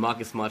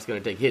 Marcus Smart's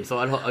going to take hits.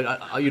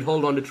 So you'd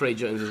hold on to Trey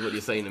Jones is what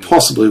you're saying to me.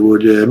 Possibly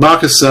would, yeah.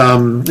 Marcus, Ja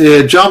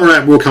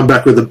Morant will come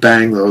back with a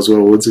bang, though, as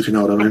well, Woods, if you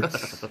know what I mean.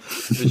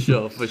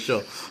 For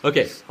sure.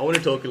 Okay, I want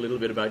to talk a little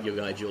bit about your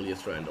guy,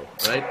 Julius Randle,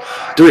 right?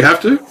 Do we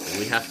have to?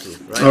 We have to,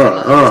 right? All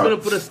right. I'm just going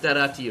to put a stat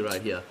out to you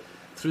right here.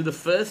 Through the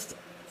first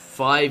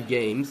 5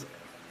 games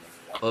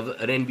of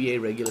an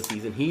NBA regular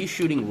season, he is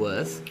shooting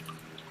worse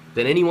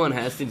than anyone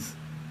has since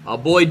our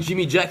boy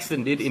Jimmy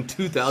Jackson did in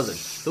 2000.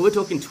 So we're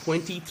talking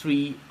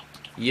 23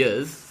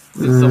 years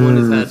since someone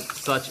has had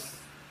such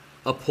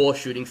a poor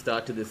shooting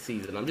start to this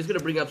season. I'm just going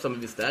to bring up some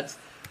of his stats.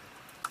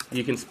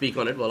 You can speak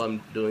on it while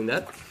I'm doing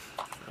that.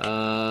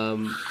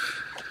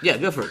 Yeah,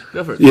 go for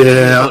it.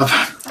 Yeah,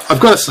 I've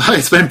got to say,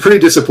 it's been pretty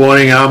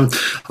disappointing.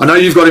 I know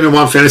you've got him in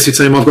one fantasy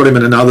team, I've got him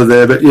in another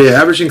there, but yeah,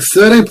 averaging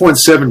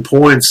 13.7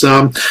 points.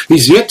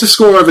 He's yet to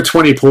score over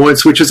 20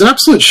 points, which is an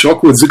absolute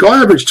shock. The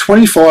guy averaged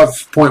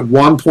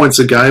 25.1 points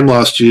a game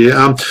last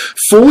year.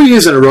 4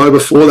 years in a row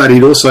before that,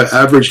 he'd also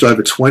averaged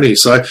over 20,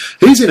 so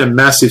he's in a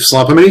massive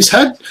slump. I mean, he's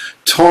had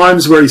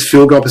times where his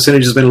field goal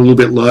percentage has been a little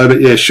bit low, but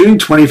yeah, shooting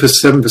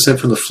 27%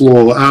 from the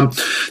floor.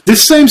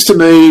 This seems to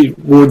me,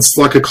 Woods,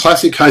 like a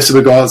classic case of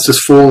a guy that's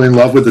just fallen in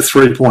love with the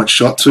three-point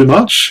shot too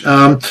much. So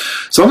I'm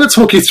going to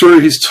talk you through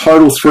his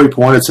total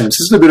three-point attempts.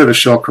 This is a bit of a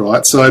shock,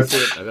 right? So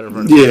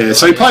yeah,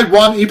 so he played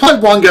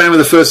one game of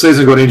the first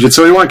season and got injured,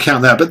 so he won't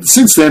count that. But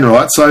since then,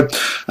 right? So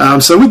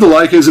with the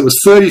Lakers, it was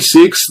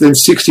 36, then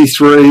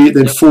 63,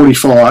 then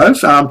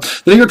 45. Then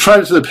he got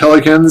traded to the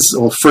Pelicans,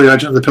 or free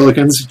agent of the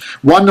Pelicans,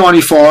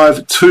 195,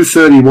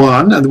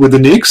 231 and with the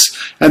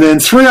Knicks, and then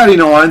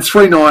 389,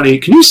 390.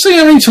 Can you see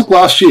how many he took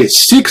last year?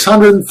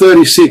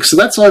 636. So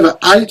that's over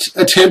 8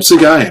 attempts a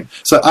game.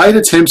 So 8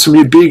 attempts from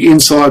your big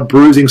inside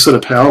bruising sort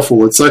of power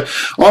forward. So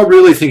I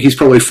really think he's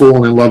probably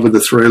fallen in love with the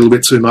three a little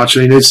bit too much,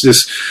 and he needs to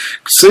just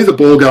see the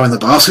ball go in the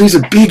basket. He's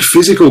a big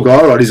physical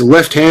guy, right? He's a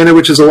left-hander,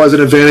 which is always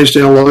an advantage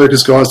down low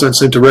because guys don't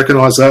seem to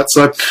recognise that.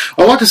 So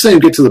I like to see him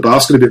get to the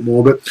basket a bit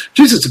more, but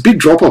geez, it's a big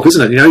drop-off,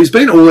 isn't it? He's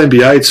been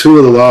All-NBA 2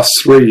 of the last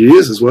 3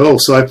 years as well.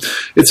 So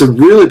it's a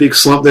really big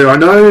slump there. I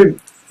know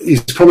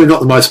he's probably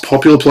not the most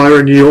popular player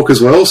in New York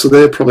as well, so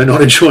they're probably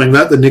not enjoying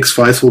that, the Knicks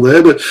faithful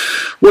there. But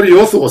what are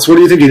your thoughts? What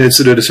do you think he needs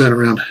to do to turn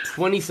around?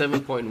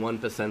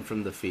 27.1%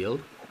 from the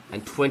field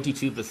and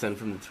 22%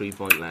 from the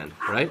three-point land,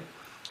 right?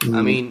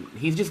 I mean,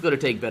 he's just got to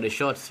take better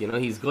shots,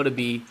 He's got to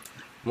be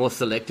more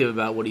selective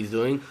about what he's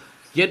doing.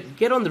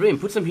 Get on the rim.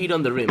 Put some heat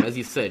on the rim, as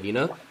you said,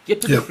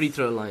 Get to the free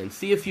throw line.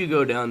 See if you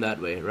go down that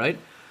way, right?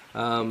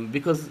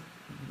 Because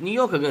New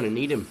York are going to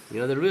need him. They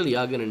really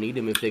are going to need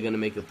him if they're going to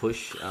make a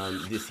push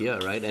this year,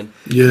 right? And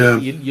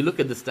you look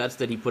at the stats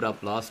that he put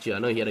up last year. I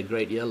know he had a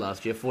great year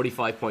last year.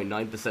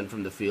 45.9%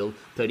 from the field,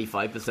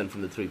 35%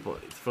 from the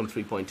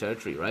three-point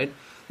territory, right?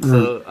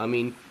 So I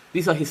mean,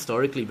 these are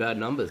historically bad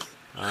numbers.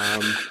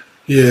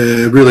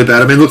 Yeah, really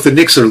bad. I mean, look, the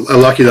Knicks are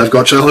lucky they've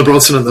got Jalen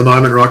Bronson at the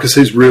moment, right, because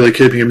he's really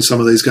keeping him in some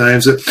of these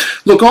games.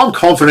 Look, I'm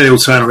confident he'll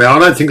turn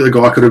around. I don't think the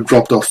guy could have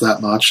dropped off that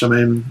much. I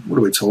mean, what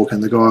are we talking?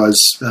 The guy's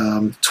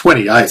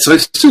 28, so he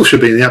still should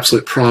be in the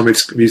absolute prime of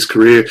his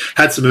career.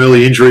 Had some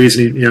early injuries,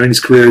 and in his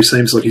career he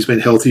seems like he's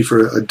been healthy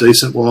for a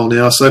decent while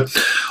now. So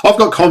I've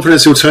got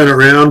confidence he'll turn it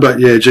around, but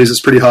yeah, geez,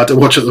 it's pretty hard to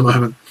watch at the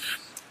moment.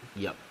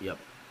 Yep.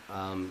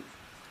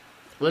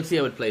 Let's see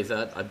how it plays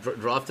out. I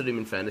drafted him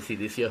in fantasy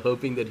this year,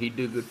 hoping that he'd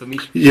do good for me.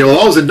 Yeah,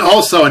 well, I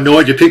was so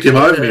annoyed you picked him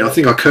over me. I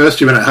think I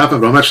cursed you when it happened,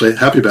 but I'm actually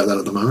happy about that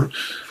at the moment.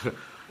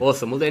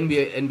 Awesome. Well, the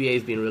NBA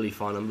has been really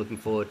fun. I'm looking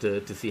forward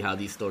to see how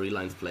these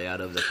storylines play out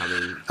over the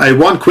coming... Hey,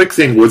 one quick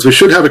thing, Woods. We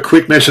should have a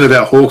quick mention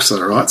about Hawks,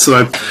 though, right?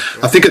 So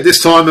I think at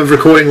this time of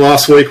recording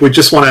last week, we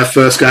just won our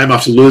first game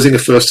after losing the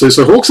first 2.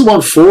 So Hawks have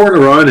won 4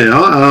 in a row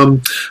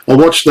now. I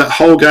watched that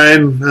whole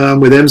game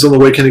with Ems on the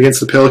weekend against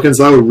the Pelicans.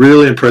 They were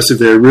really impressive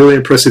there. Really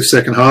impressive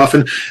second half.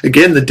 And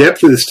again, the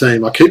depth of this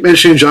team. I keep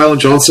mentioning Jalen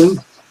Johnson.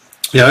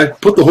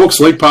 Put the Hawks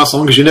League Pass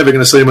on because you're never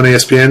going to see him on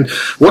ESPN.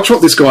 Watch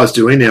what this guy's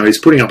doing now. He's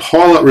putting up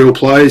highlight reel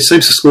plays.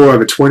 Seems to score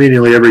over 20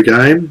 nearly every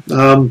game.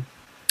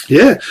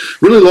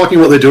 Really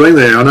liking what they're doing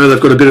there. I know they've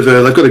got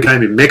a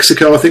game in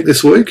Mexico, I think,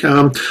 this week.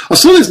 I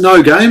saw there's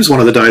no games one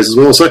of the days as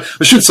well. So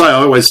I should say,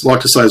 I always like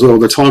to say as well,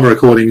 the time of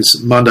recording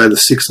is Monday the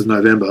 6th of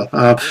November.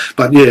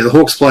 But yeah, the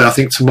Hawks play, I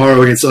think,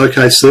 tomorrow against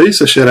OKC.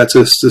 So shout out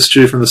to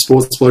Stu from the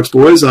Sports Blokes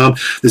boys.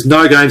 There's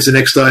no games the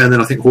next day, and then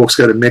I think Hawks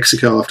go to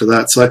Mexico after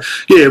that. So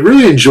yeah,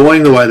 really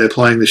enjoying the way they're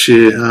playing this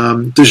year.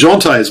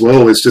 DeJounte as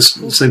well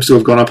seems to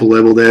have gone up a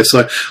level there.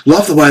 So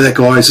love the way that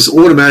guy is just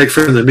automatic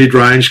from the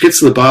mid-range,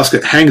 gets to the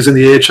basket, hangs in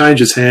the air,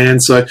 changes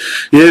hands. So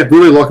yeah,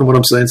 really liking what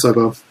I'm seeing so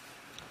far.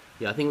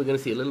 Yeah, I think we're going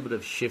to see a little bit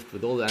of shift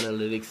with all the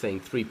analytics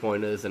saying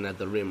three-pointers and at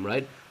the rim,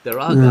 right? there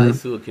are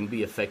guys who can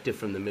be effective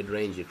from the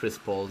mid-range. Your Chris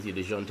Pauls, your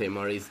DeJounte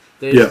Murrays.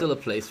 There's still a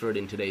place for it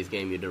in today's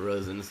game. Your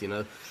DeRozans, you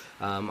know.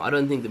 I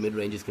don't think the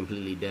mid-range is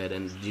completely dead,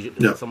 and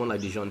someone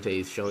like DeJounte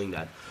is showing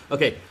that.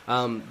 Okay,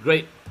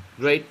 great.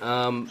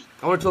 I want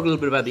to talk a little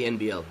bit about the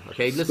NBL.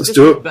 Okay, let's just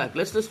look back.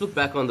 Let's just look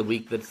back on the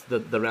week that's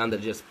the round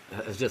that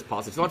has just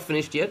passed. It's not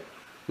finished yet.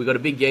 We got a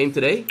big game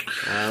today.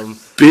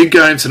 Big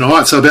game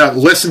tonight. So about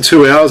less than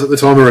 2 hours at the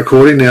time of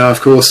recording now. Of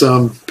course,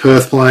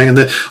 Perth playing, and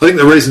I think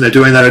the reason they're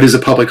doing that, it is a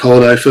public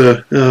holiday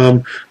for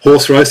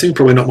horse racing.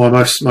 Probably not my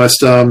most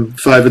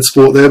favoured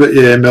sport there, but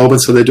yeah, Melbourne.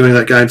 So they're doing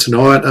that game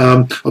tonight.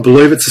 I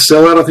believe it's a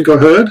sellout. I think I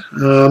heard.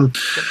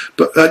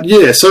 But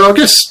yeah, so I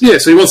guess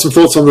So you want some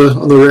thoughts on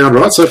the round,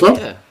 right? So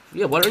far.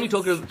 Yeah, why don't you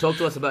talk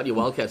to us about your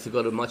Wildcats who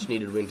got a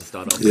much-needed win to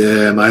start off?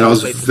 Yeah, mate, I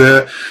was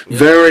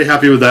very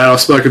happy with that. I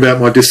spoke about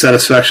my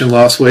dissatisfaction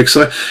last week.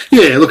 So,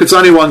 yeah, look, it's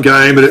only one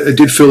game, but it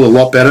did feel a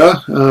lot better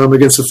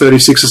against the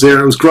 36ers there.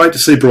 And it was great to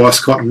see Bryce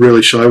Cotton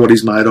really show what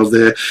he's made of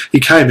there. He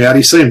came out,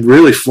 he seemed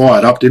really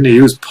fired up, didn't he?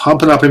 He was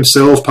pumping up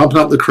himself, pumping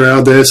up the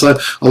crowd there. So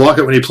I like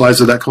it when he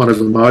plays with that kind of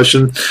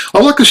emotion. I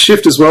like the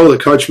shift as well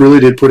that Coach really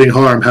did, putting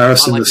Hiram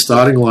Harris in the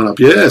starting lineup.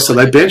 Yeah, so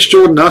they benched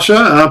Jordan Usher.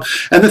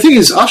 And the thing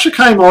is, Usher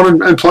came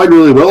on and played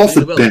really well off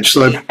the bench.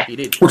 So, he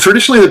did. Well,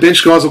 traditionally the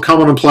bench guys will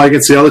come on and play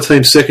against the other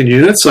team's second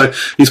unit. So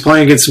he's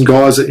playing against some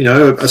guys that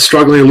are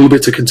struggling a little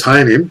bit to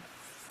contain him.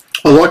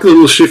 I like the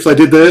little shift they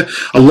did there.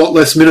 A lot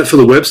less minute for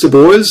the Webster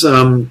boys.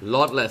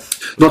 Lot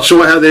less. Not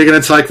sure how they're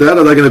going to take that.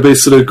 Are they going to be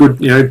sort of good,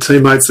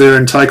 teammates there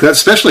and take that?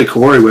 Especially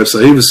Corey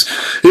Webster. He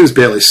was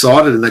barely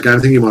sighted in that game. I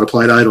think he might have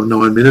played 8 or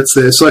 9 minutes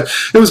there. So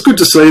it was good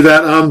to see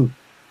that.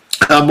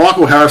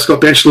 Michael Harris got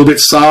benched a little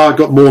bit. Saar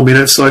got more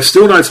minutes, so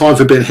still no time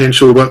for Ben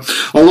Henschel. But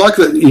I like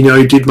that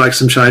he did make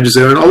some changes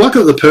there, and I like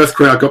that the Perth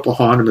crowd got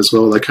behind him as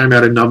well. They came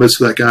out in numbers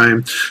for that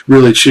game,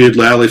 really cheered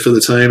loudly for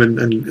the team,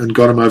 and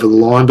got him over the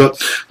line. But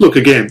look,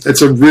 again,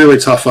 it's a really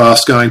tough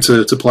ask going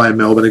to play in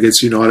Melbourne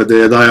against United.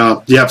 There, they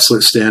are the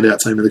absolute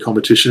standout team in the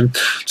competition.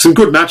 Some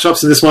good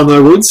matchups in this one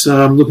though, Woods.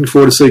 Looking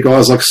forward to see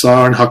guys like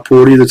Saar and Huck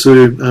Porty, the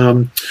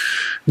two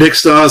next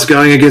stars,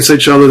 going against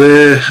each other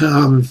there.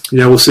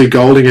 We'll see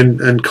Golding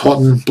and Cotton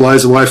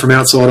blaze away from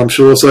outside, I'm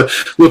sure. So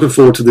looking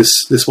forward to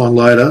this one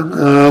later.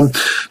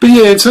 But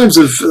yeah, in terms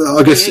of,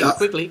 I guess...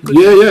 quickly.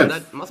 Yeah.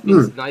 That must be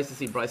nice to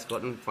see Bryce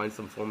Cotton find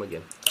some form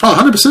again. Oh,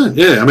 100%,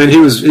 yeah. I mean, he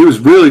was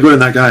really good in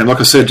that game. Like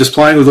I said, just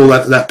playing with all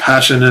that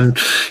passion and,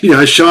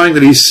 showing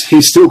that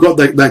he's still got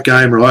that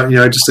game,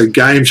 right? Just a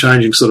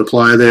game-changing sort of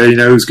player there. He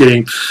was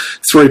getting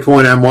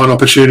 3-point and 1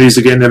 opportunities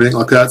again and everything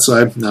like that.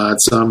 So, no,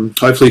 it's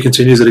hopefully he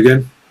continues it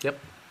again.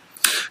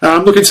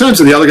 Look, in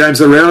terms of the other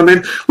games around,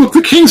 look,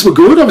 the Kings were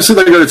good. Obviously,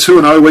 they got a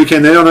 2-0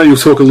 weekend there. I know you'll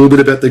talk a little bit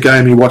about the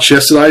game you watched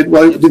yesterday.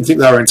 Well, I didn't think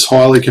they were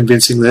entirely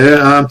convincing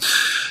there.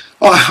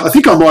 I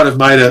think I might have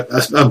made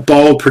a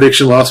bold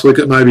prediction last week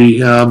that maybe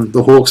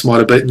the Hawks might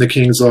have beaten the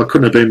Kings. I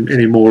couldn't have been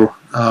any more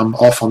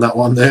off on that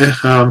one there.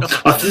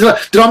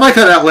 Did I make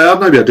that out loud?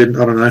 Maybe I didn't.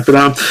 I don't know.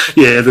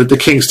 But the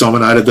Kings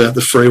dominated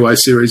the Freeway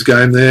Series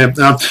game there.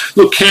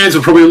 Look, Cairns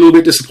were probably a little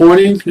bit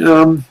disappointing,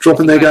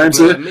 dropping their games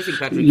there.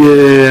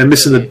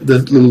 Missing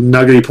the little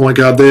nuggety point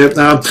guard there.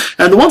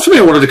 And the one for me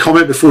I wanted to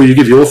comment before you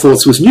give your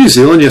thoughts was New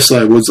Zealand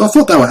yesterday, Woods. I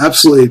thought they were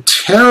absolutely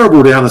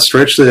terrible down the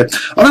stretch there.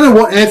 I don't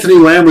know what Anthony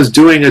Lamb was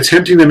doing,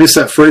 attempting to miss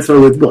that free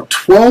throw with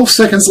 12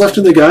 seconds left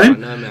in the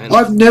game.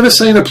 I've never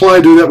seen a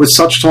player do that with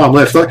such time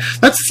left. That's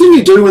the thing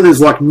you do when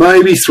there's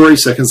maybe 3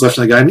 seconds left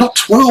in the game, not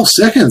 12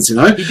 seconds. He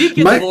did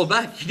get the ball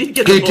back. He did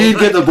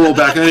get the ball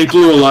back, and he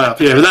blew a layup.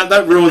 Yeah, but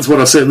that ruins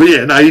what I said. But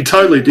yeah, no, he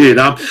totally did.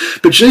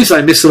 But geez,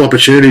 they missed some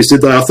opportunities,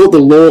 did they? I thought the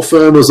law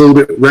firm was a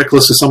little bit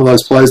reckless with some of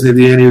those plays near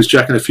the end. He was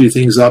jacking a few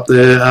things up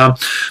there. But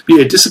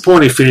yeah,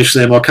 disappointing finish for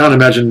them. I can't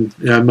imagine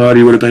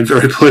Murdy would have been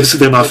very pleased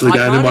with them after the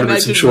game. There might have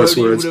been some choice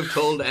words. Would have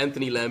told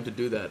Anthony Lamb to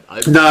do that. I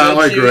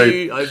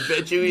agree. I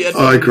bet you he had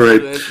I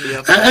agree.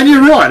 And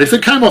you're right. If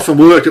it came off and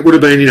worked, it would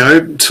have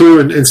been 2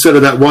 instead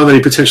of that 1 that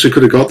he potentially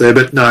could have got there.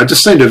 But no, it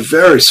just seemed a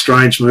very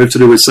strange move to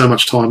do with so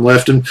much time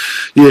left. And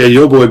yeah,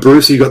 your boy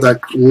Bruce, he got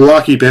that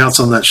lucky bounce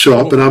on that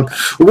shot. But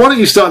why don't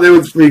you start there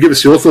with me? Give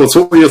us your thoughts.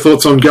 What were your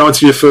thoughts on going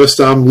to your first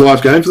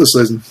live game for the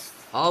season?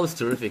 Oh, it was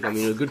terrific.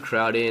 A good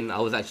crowd in. I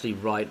was actually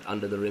right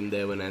under the rim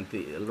there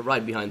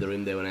right behind the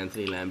rim there when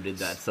Anthony Lamb did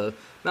that. So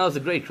that was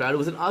a great crowd. It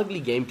was an ugly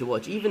game to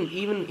watch. Even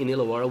in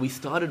Illawarra, we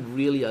started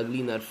really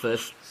ugly in that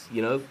first,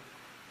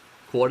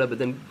 quarter, but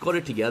then got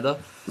it together.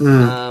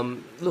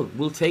 Look,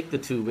 we'll take the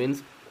 2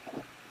 wins.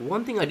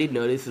 One thing I did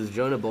notice is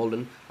Jonah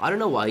Bolden. I don't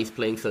know why he's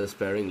playing so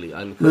sparingly.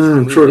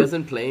 Because he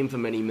doesn't play him for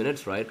many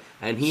minutes, right?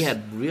 And he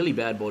had really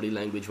bad body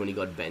language when he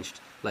got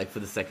benched, for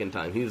the second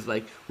time. He was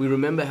we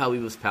remember how he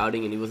was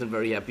pouting and he wasn't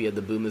very happy at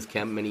the Boomers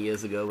camp many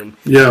years ago when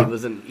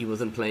he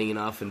wasn't playing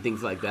enough and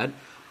things like that.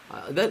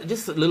 That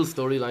just a little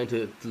storyline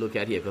to look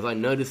at here because I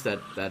noticed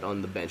that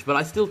on the bench. But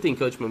I still think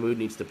Coach Mahmood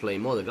needs to play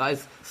more. The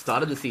guy's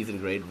started the season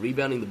great,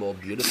 rebounding the ball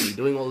beautifully,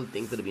 doing all the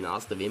things that have been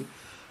asked of him.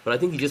 But I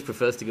think he just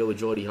prefers to go with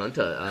Geordie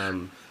Hunter.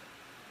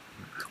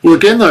 Well,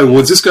 again, though,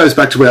 Woods, this goes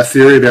back to our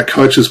theory about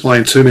coaches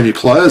playing too many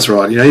players,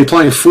 right? You know, you're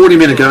playing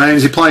 40-minute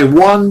games, you're playing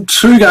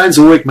 1-2 games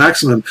a week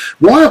maximum.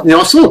 Why? You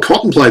know, I saw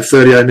Cotton played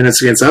 38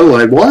 minutes against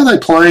Adelaide. Why are they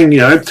playing,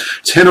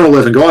 10 or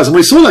 11 guys? And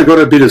we saw they got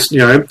a bit of,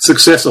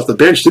 success off the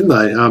bench, didn't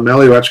they?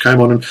 Aliwatch came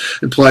on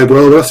and played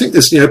well, but I think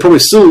there's, probably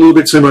still a little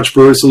bit too much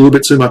Bruce, a little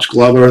bit too much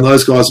Glover, and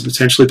those guys are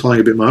potentially playing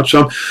a bit much.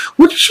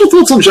 What's your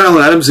thoughts on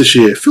Jalen Adams this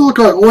year? I feel like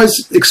I always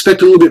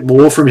expect a little bit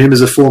more from him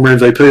as a former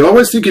MVP. I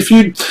always think if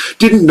you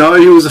didn't know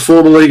he was a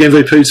former league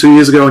MVP 2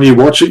 years ago and you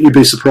watch it, you'd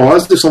be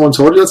surprised if someone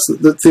told you. That's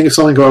the thing,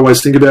 something I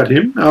always think about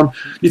him.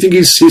 You think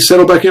he's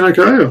settled back in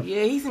okay? Or?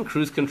 Yeah, he's in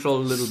cruise control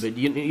a little bit.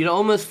 You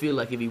almost feel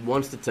like if he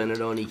wants to turn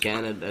it on, he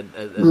can at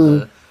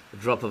the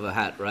drop of a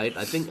hat, right?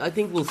 I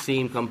think we'll see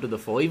him come to the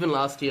fore. Even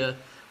last year,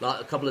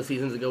 a couple of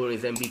seasons ago when he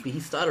was MVP,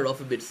 he started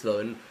off a bit slow,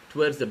 and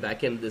towards the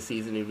back end of the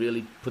season, he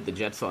really put the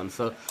Jets on.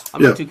 So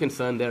I'm not too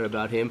concerned there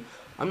about him.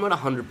 I'm not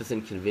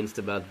 100% convinced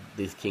about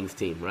this Kings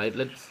team, right?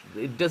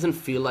 It doesn't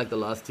feel like the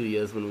last 2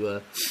 years when we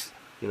were,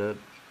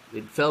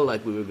 it felt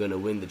like we were going to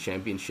win the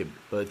championship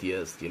both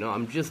years.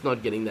 I'm just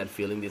not getting that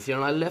feeling this year.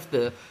 And I left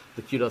the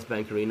Kudos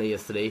Bank Arena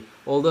yesterday,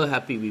 although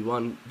happy we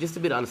won, just a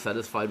bit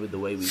unsatisfied with the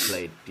way we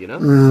played,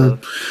 So,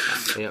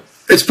 yeah.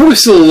 It's probably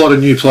still a lot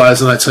of new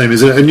players on that team,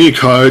 isn't it? A new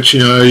coach,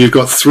 you've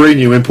got 3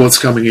 new imports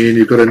coming in,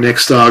 you've got a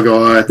next star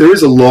guy. There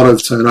is a lot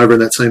of turnover in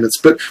that team.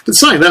 But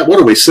saying that,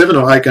 what are we, 7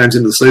 or 8 games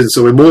into the season,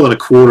 so we're more than a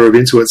quarter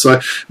into it. So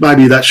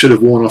maybe that should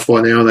have worn off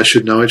by now and they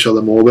should know each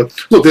other more. But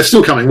look, they're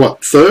still coming,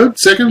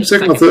 Second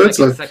or third?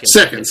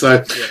 Second.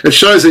 So it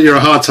shows that you're a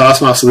hard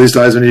taskmaster these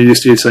days when you're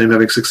used to your team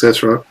having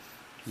success, right?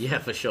 Yeah,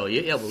 for sure.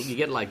 Yeah, well, you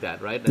get like that,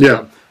 right?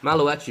 And,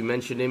 Malouach, you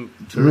mentioned him.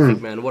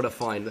 Terrific, man. What a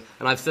find.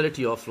 And I've said it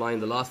to you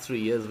offline. The last 3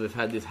 years, we've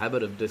had this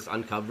habit of just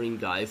uncovering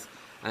guys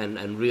and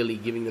really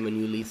giving them a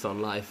new lease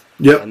on life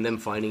and them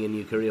finding a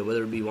new career,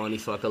 whether it be Wani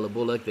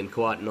Swakala-Bullock, then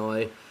Kouat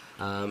Noi,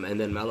 and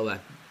then Malouach.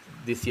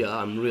 This year,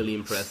 I'm really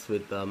impressed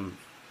with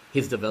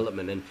his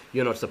development, and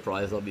you're not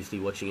surprised, obviously,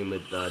 watching him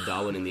with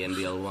Darwin in the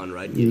NBL 1,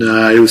 right?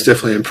 No, he was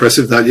definitely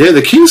impressive.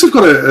 The Kings have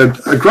got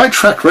a great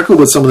track record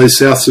with some of these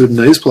South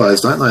Sudanese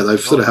players, don't they? They've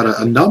sort of had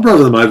a number of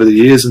them over the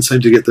years and seem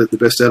to get the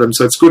best out of them,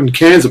 so it's good. And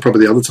Cairns are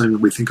probably the other team that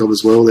we think of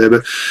as well there.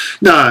 But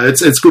no,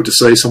 it's good to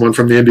see someone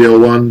from the NBL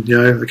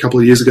 1, a couple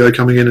of years ago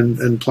coming in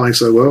and playing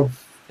so well.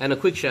 And a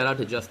quick shout-out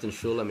to Justin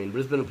Schull. I mean,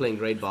 Brisbane are playing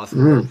great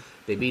basketball.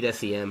 They beat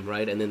SEM,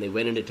 right? And then they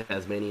went into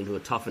Tasmania into a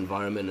tough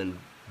environment and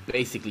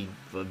basically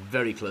were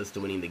very close to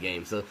winning the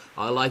game. So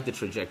I like the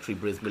trajectory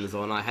Brisbane is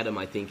on. I had him,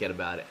 I think, at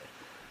about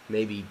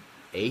maybe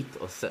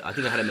 8th or so. I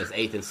think I had him as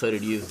 8th, and so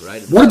did you,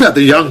 right? What about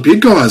the young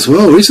big guy as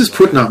well? He's just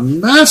putting up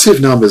massive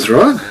numbers,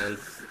 right?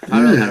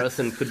 Tyrell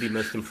Harrison could be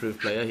most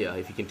improved player here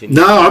if he continues.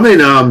 No, I mean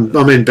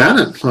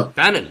Bannon.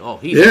 Bannon,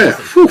 he's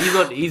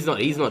awesome. He's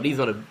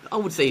not a. I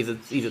would say he's a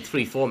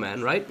 3-4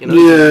 man, right? He's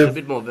a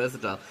bit more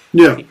versatile.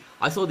 Yeah.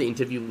 I saw the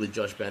interview with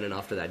Josh Bannon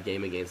after that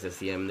game against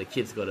SEM. The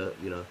kid's got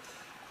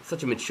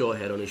such a mature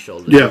head on his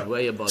shoulders. Yeah,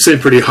 way above.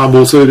 Seemed pretty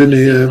humble too, didn't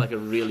he? Seems like a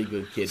really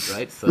good kid,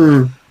 right?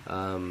 So,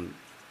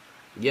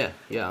 yeah.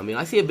 I mean,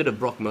 I see a bit of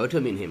Brock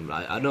Motum in him.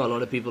 I know a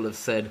lot of people have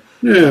said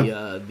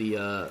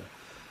the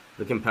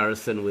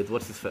comparison with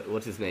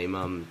what's his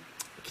name,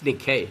 Nick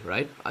Kay,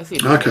 right? I see a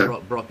bit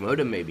of Brock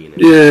Motum maybe in it.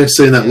 Yeah,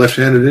 seeing that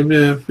left-handed him.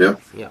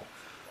 Yeah.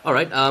 All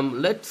right.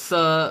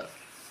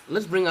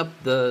 Let's bring up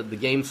the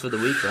games for the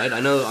week, right? I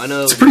know.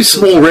 It's a pretty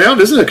small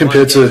round, isn't it,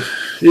 compared to?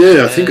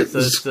 Yeah, I think it's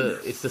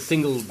the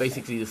single,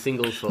 basically the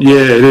singles. For it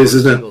is,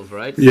 isn't singles, it?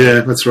 Right? Yeah,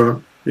 that's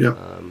right. Yeah.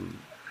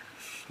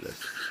 Let's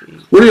see.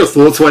 What are your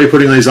thoughts while you're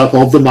putting these up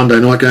of the Monday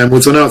night game,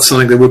 Woods? I know it's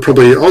something that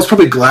I was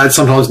probably glad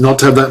sometimes not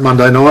to have that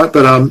Monday night,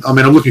 but I'm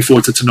looking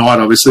forward to tonight,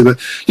 obviously. But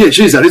yeah,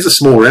 geez, that is a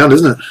small round,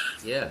 isn't it?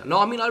 Yeah. No,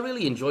 I mean, I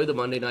really enjoy the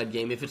Monday night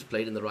game if it's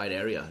played in the right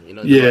area. The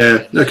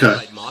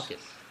right market.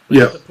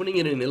 Yeah. Putting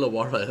it in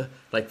Illawarra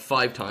like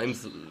 5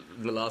 times in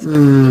the last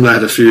they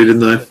had a few,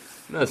 didn't they?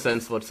 No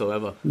sense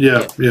whatsoever.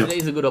 Yeah.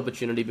 Today's a good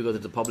opportunity because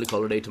it's a public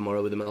holiday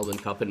tomorrow with the Melbourne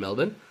Cup in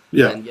Melbourne.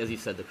 Yeah. And as you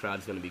said, the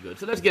crowd's going to be good.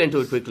 So let's get into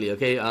it quickly,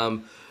 okay?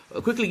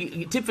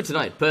 Quickly, tip for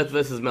tonight, Perth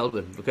versus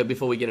Melbourne. Okay,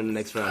 before we get into the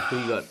next round, who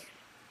you got?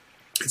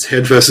 It's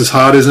head versus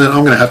heart, isn't it?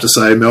 I'm going to have to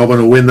say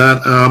Melbourne will win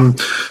that.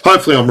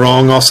 Hopefully I'm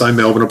wrong. I'll say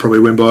Melbourne will probably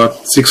win by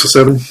 6 or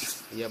 7.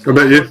 Yeah, what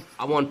about you?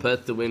 I want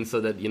Perth to win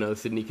so that,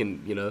 Sydney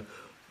can,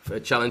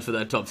 challenge for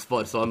that top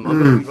spot. So I'm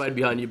going to be right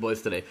behind you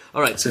boys today.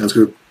 All right. Sounds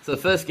good. So the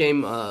first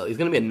game is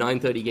going to be a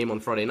 9:30 game on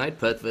Friday night,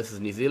 Perth versus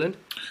New Zealand.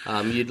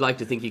 You'd like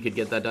to think you could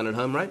get that done at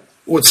home, right?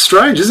 Well, it's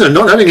strange, isn't it?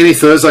 Not having any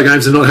Thursday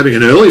games and not having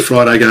an early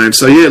Friday game.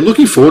 So, yeah,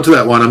 looking forward to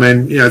that one. I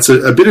mean, it's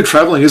a bit of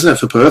travelling, isn't it,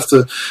 for Perth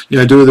to,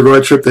 do the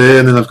road trip there,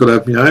 and then they've got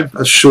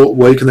a short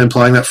week and then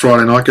playing that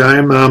Friday night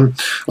game.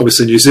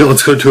 Obviously, New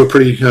Zealand's going to do a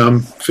pretty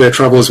fair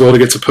travel as well to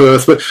get to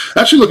Perth. But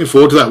actually looking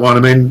forward to that one. I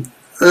mean,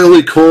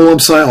 early call, I'm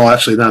saying. Oh,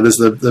 actually, no, there's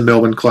the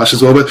Melbourne clash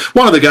as well. But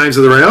one of the games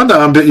of the round.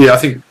 But, yeah, I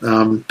think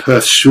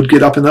Perth should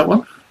get up in that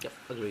one. Yep,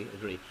 agree.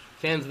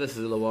 Cairns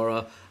versus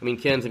Illawarra. I mean,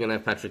 Cairns are going to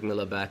have Patrick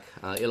Miller back.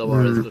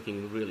 Illawarra is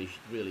looking really,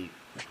 really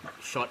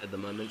shot at the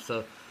moment.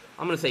 So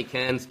I'm going to say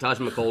Cairns. Taj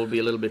McCall will be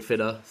a little bit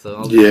fitter.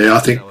 So I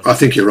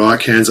think you're right.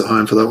 Cairns at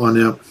home for that one.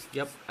 Yeah.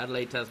 Yep.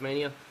 Adelaide,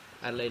 Tasmania.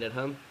 Adelaide at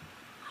home.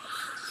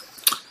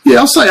 Yeah,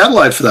 I'll say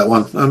Adelaide for that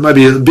one.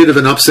 Maybe a bit of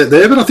an upset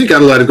there, but I think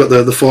Adelaide have got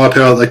the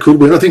firepower that they could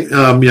win. I think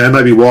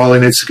maybe Wiley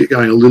needs to get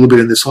going a little bit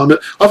in this one.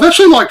 But I've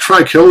actually liked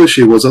Trey Kell this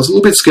year. I was a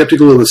little bit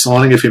sceptical of the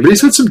signing of him, but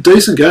he's had some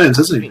decent games,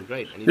 hasn't he? He's been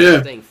great, and he's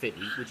staying fit,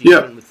 which he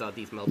couldn't with South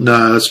East Melbourne.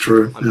 No, that's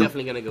true. I'm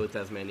definitely going to go with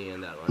Tasmania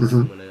in that one.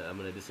 I'm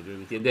going to disagree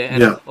with you there.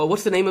 And,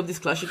 what's the name of this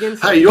clash again?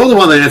 Hey, you're the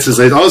one that answers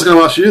these. I was going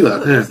to ask you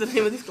that. What's the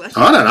name of this clash?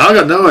 I don't know. I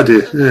got no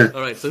idea. Yeah.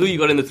 All right, so who you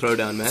got in the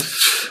throwdown, man?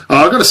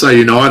 I've got to say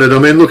United. I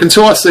mean, look,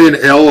 until I see an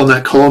L on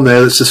that column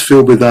there that's just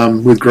filled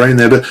with green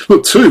there. But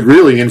look, two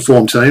really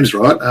informed teams,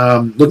 right?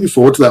 Looking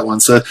forward to that one.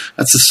 So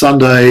that's a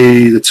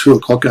Sunday, the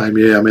 2:00 game.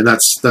 Yeah, I mean,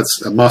 that's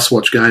a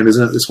must-watch game,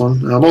 isn't it, this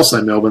one? I'll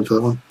say Melbourne for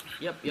that one.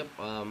 Yep.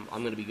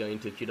 I'm going to be going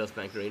to Kudos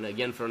Bank Arena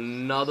again for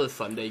another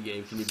Sunday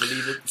game. Can you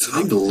believe it? It's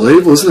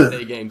unbelievable, isn't it?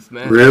 Sunday games,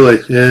 man. Really,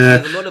 yeah.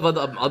 There's a lot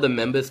of other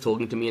members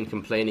talking to me and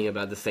complaining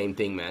about the same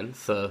thing, man.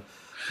 So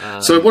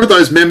what did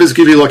those members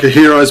give you, like a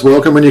hero's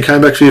welcome when you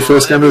came back for your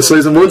first game of the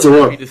season, Woods, or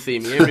what? Happy to see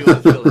me.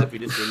 Everyone's real happy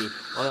to see me.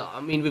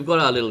 I mean, we've got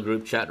our little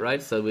group chat,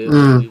 right? So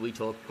we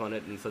talk on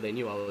it, and so they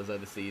knew I was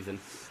overseas, and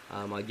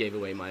I gave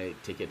away my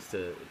tickets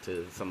to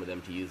some of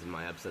them to use in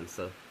my absence.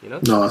 So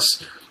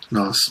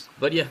Nice.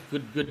 But yeah,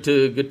 good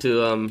to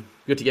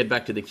get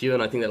back to the queue,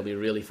 and I think that'll be a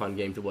really fun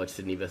game to watch,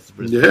 Sydney versus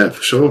Brisbane. Yeah,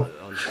 for sure.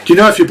 Do you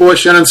know if your boy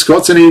Shannon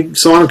Scott's any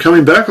sign of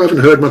coming back? I haven't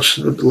heard much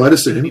of the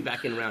latest of him. He'll be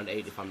back in round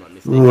 8 if I'm not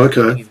mistaken. Oh,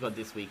 okay. He's got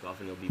this week off,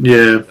 and he'll be back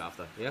the week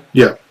after. Yeah.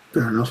 Yeah,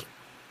 fair enough.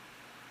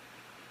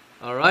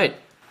 All right.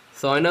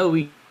 So I know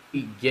we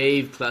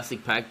gave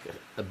Classic Pack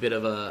a bit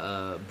of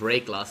a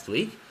break last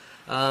week.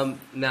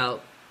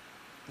 Now,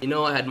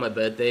 I had my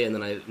birthday, and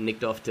then I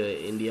nicked off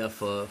to India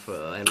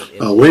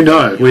we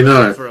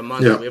know for a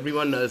month. Yeah.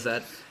 Everyone knows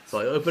that. So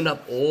I opened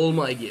up all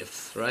my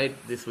gifts right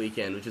this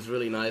weekend, which is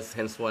really nice.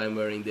 Hence why I'm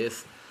wearing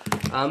this.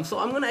 So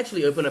I'm going to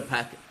actually open a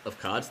pack of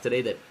cards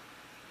today that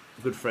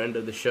a good friend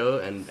of the show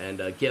and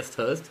guest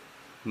host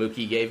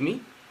Mookie gave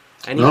me,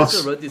 and he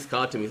also wrote this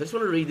card to me. So I just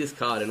want to read this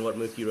card and what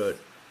Mookie wrote.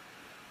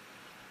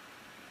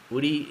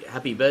 Woody,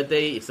 happy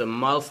birthday! It's a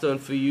milestone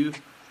for you.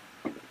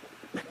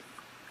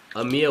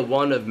 A mere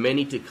one of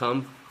many to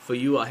come for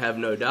you, I have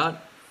no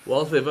doubt.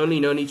 Whilst we've only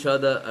known each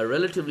other a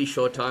relatively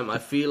short time, I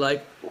feel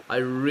like I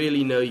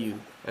really know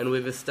you, and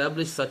we've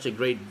established such a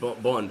great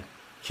bond.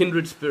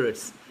 Kindred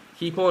spirits.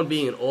 Keep on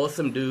being an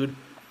awesome dude,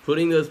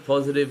 putting those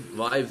positive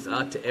vibes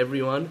out to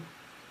everyone,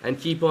 and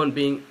keep on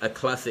being a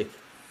classic,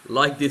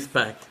 like this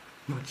pack.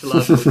 Much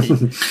love,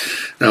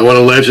 Mookie. Now, what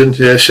a legend.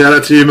 Yeah, shout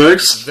out to you,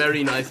 Mooks.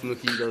 Very nice,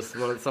 Mookie. Those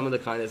some of the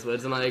kindest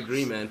words, and I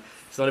agree, man.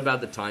 It's not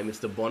about the time; it's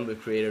the bond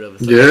we've created over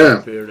such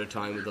a period of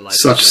time with the life.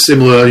 Such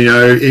similar,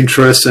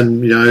 interests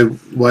and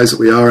ways that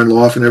we are in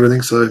life and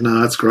everything. So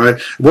no, that's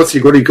great. What's he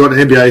got? He got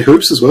NBA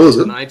hoops as well, is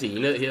it?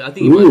 90. I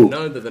think you might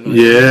know that the 90.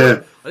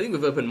 Yeah. I think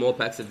we've opened more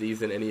packs of these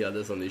than any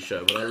others on this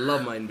show, but I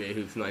love my NBA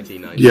hoops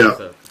 1990. Yeah,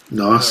 so.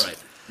 nice. All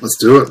right. Let's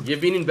do it.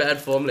 You've been in bad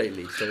form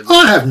lately. So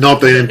I have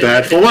not been in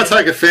bad form. I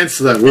take offence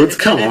to that, Woods.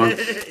 Come on.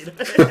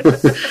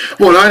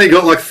 Well, I only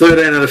got like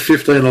 13 out of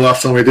 15 the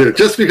last time we did it.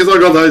 Just because I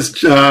got those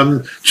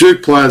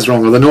Duke players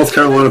wrong, or the North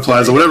Carolina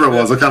players, or whatever it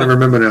was. I can't even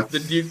remember now. The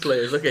Duke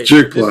players, okay.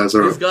 Duke players,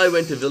 all right. This guy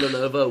went to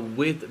Villanova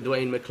with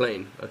Dwayne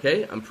McClain,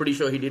 okay? I'm pretty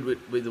sure he did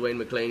with Dwayne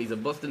McClain. He's a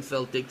Boston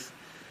Celtics.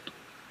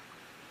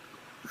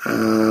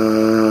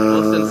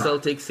 Boston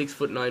Celtics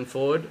 6'9"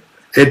 forward.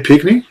 Ed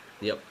Pickney?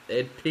 Yep,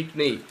 Ed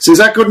Pickney. So is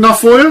that good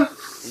enough for you?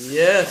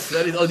 Yes,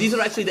 that is. Oh, these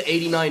are actually the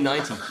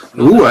 89-90.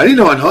 Ooh,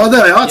 89. Oh,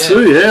 they are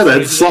too. Yeah,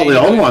 they're slightly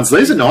old ones.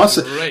 These are nice.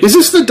 Right. Is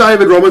this the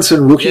David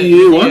Robinson rookie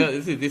year one? Yeah,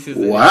 this is.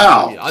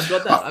 Wow. I've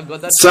got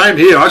that. Same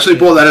here. I actually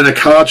bought that in a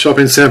card shop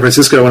in San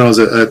Francisco when I was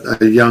a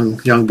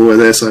young boy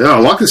there. So I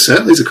like the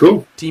set. These are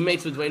cool.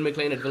 Teammates with Dwayne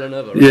McClain at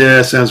Villanova. Right?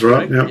 Yeah, sounds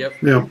right.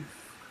 Yep.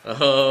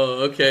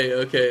 Oh, okay.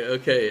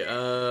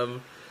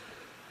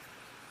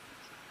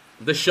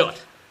 The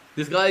Shot.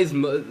 This guy is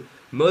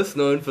most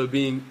known for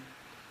being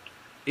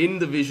in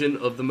the vision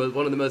of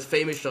one of the most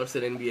famous shots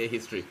in NBA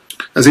history.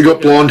 Has he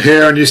got blonde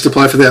hair and used to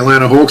play for the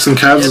Atlanta Hawks and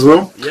Cavs as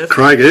well? Yes.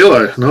 Craig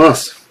Elo.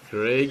 Nice.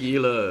 Craig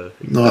Elo.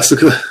 Nice.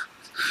 Look at that.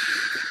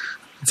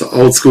 It's an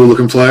old school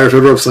looking player if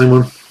ever I've seen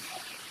one.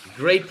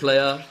 Great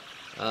player.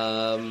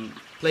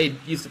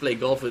 Used to play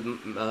golf with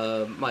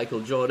Michael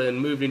Jordan.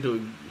 Moved into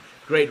a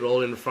great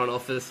role in the front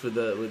office with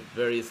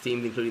various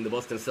teams, including the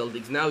Boston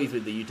Celtics. Now he's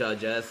with the Utah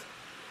Jazz.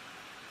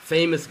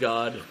 Famous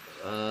guard,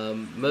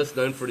 most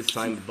known for his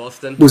time with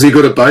Boston. Was he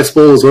good at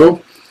baseball as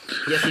well?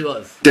 Yes, he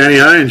was. Danny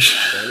Ainge.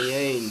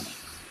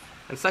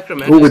 And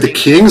Sacramento. Oh, with the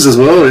Kings as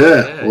well,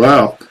 yeah.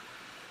 Wow.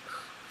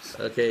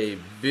 Okay,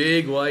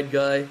 big white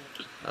guy.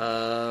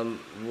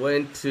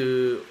 Went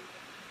to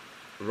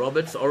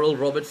Oral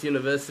Roberts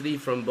University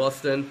from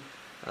Boston.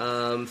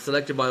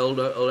 Selected by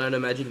Orlando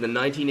Magic in the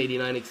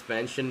 1989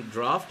 expansion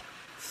draft.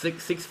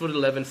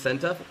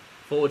 6'11"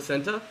 forward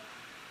center.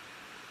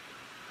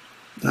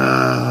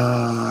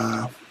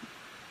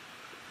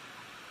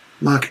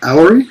 Mark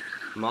Allery?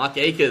 Mark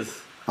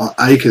Akers. Oh,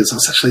 Akers.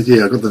 That's actually,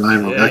 yeah, I got the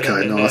name wrong. Yeah,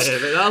 Okay, nice.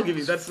 I'll give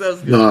you that.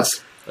 Sounds good.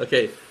 Nice.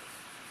 Okay.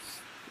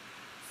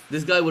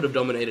 This guy would have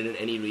dominated in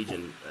any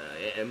region.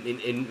 And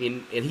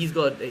he's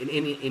got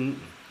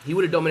he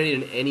would have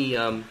dominated in any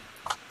time,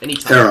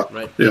 Era.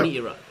 right? Yeah. Any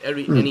era,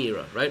 any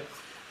era, right?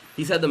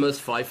 He's had the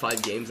most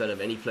 5-5 games out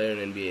of any player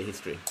in NBA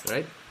history,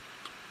 right?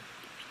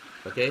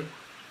 Okay.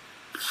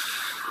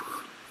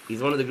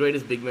 He's one of the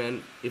greatest big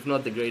men, if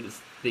not the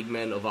greatest big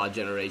man of our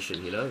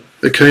generation. You know.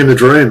 Akeem the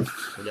Dream.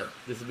 Yeah.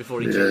 This is before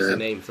he changed the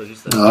name, so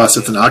just. Nice.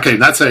 Okay,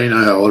 that's how you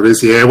know how old it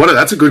is. Yeah.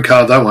 That's a good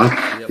card. That one.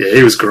 Yep. Yeah,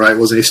 he was great,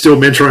 wasn't he? Still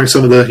mentoring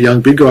some of the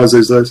young big guys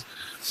these days.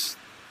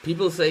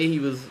 People say he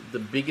was the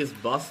biggest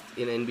bust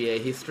in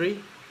NBA history,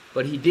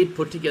 but he did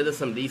put together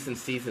some decent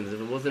seasons. If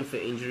it wasn't for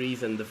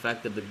injuries and the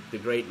fact that the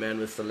great man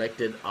was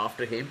selected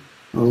after him.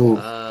 Oh.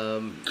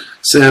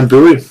 Sam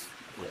Bowie.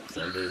 Yeah,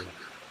 Sam Bowie.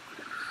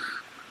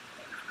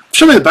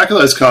 Show me the back of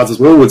those cards as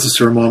well, Woods, just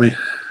to remind me.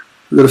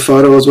 We've got a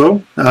photo as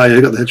well. Oh, yeah,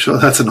 you got the headshot.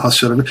 That's a nice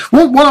shot of him.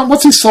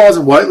 What's his size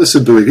and weight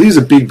listed, Bowie? He was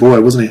a big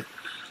boy, wasn't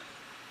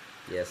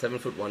he? Yeah,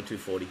 7'1",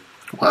 240.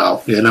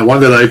 Wow. Yeah, no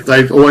wonder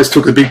they always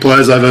took the big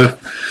players over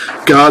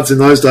guards in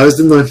those days,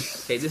 didn't they?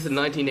 Okay, this is a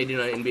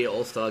 1989 NBA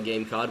All-Star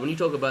Game card. When you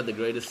talk about the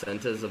greatest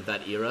centers of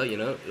that era, you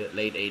know,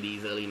 late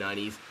 80s, early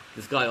 90s,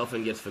 this guy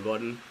often gets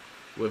forgotten.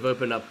 We've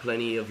opened up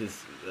plenty of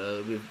his...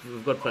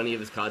 we've got plenty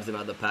of his cards in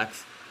other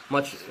packs.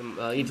 Much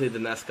into the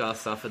NASCAR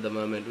stuff at the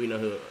moment. We know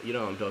who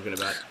I'm talking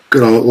about.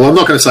 Good old... Well, I'm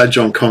not going to say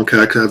John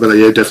Concac, but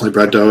yeah, definitely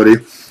Brad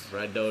Doherty.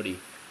 Brad Doherty.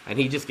 And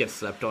he just gets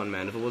slept on,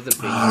 man. If it wasn't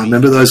for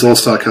remember those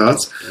All-Star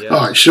cards? Yeah. Oh,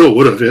 I sure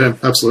would have, yeah,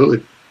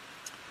 absolutely.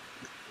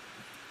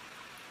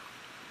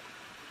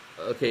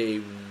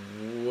 Okay,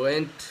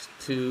 went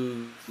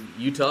to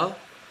Utah,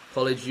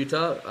 college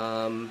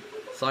Utah,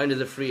 signed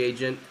as a free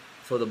agent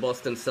for the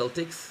Boston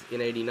Celtics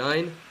in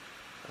 '89.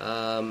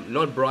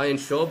 Not Brian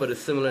Shaw, but a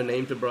similar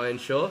name to Brian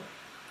Shaw.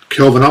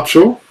 Kelvin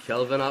Upshaw.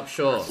 Kelvin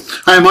Upshaw.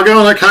 Hey, am I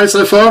going okay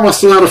so far? Am I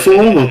still out of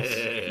form?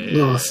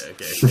 Nice.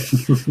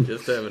 Okay.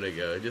 Just having a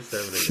go.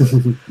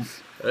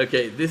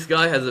 Okay, this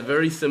guy has a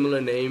very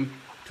similar name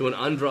to an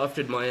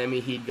undrafted Miami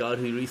Heat guard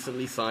who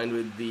recently signed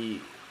with the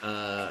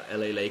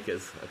LA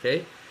Lakers.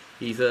 Okay,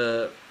 he's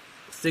a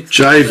 6'7".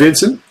 Jay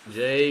Vincent.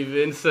 Jay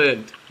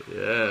Vincent.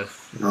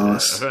 Yes.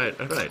 Nice. All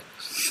right.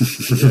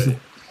 Yeah.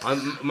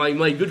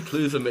 My good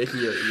clues are making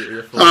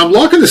your I'm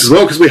liking this as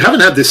well because we haven't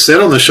had this set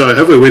on the show,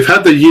 have we? We've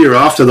had the year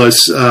after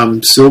those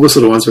silver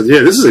sort of ones, but yeah,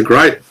 this is a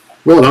great.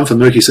 Well done for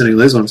Mookie sending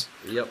these ones.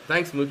 Yep,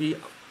 thanks Mookie.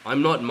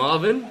 I'm not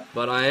Marvin,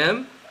 but I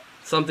am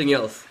something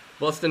else.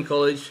 Boston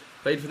College,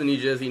 played for the New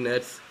Jersey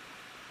Nets.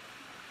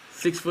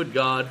 6-foot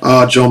guard.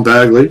 John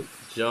Bagley.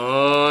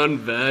 John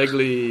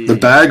Bagley. The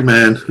bag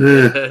man.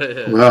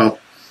 Yeah. Wow.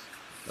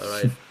 All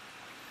right.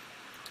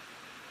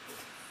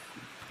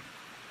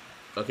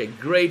 Okay,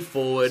 great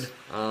forward.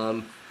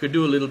 Could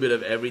do a little bit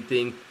of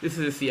everything. This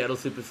is a Seattle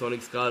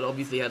Supersonics card.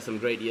 Obviously had some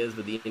great years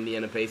with the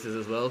Indiana Pacers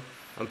as well.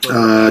 I'm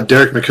talking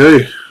Derek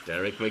McKee.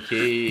 Derek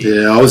McKee.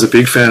 Yeah, I was a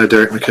big fan of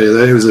Derek McKee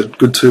there. He was a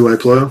good two-way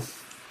player.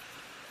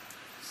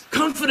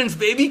 Confidence,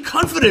 baby,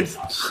 confidence.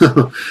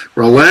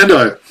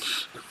 Rolando.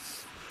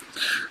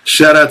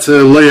 Shout out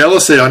to Lee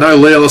Ellis there. I know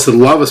Lee Ellis would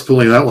love us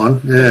pulling that one.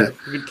 Yeah.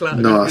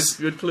 Nice.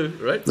 Good clue,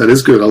 right? That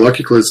is good. I like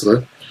your clues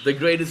today. The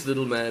greatest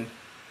little man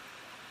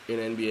in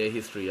NBA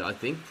history, I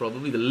think.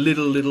 Probably the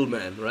little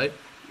man, right?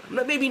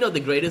 Maybe not the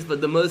greatest,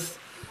 but the most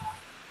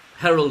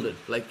heralded.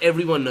 Like,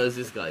 everyone knows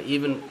this guy,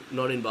 even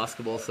not in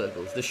basketball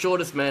circles. The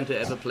shortest man to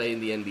ever play in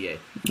the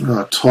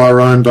NBA.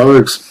 Tyrone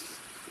Bogues.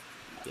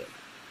 Yeah.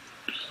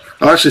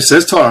 Oh, actually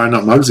says Tyrone,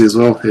 not Muggsy as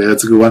well. Yeah,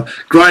 it's a good one.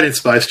 Great in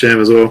Space Jam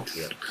as well.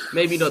 Yeah.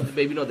 Maybe not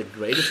the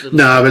greatest little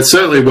No, but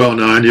certainly well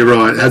known, you're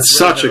right. Had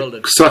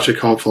heralded. such a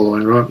cult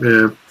following, right?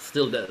 Yeah.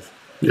 Still does.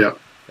 Yeah.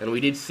 And we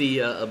did see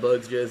a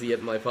Bogues jersey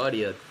at my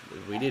party.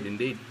 We did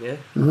indeed, yeah.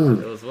 Mm.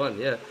 There was one,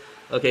 yeah.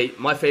 Okay,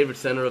 my favorite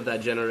center of that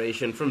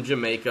generation from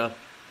Jamaica.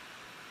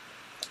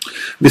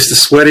 Mr.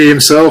 Sweaty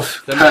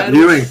himself, The Pat man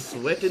who Ewing.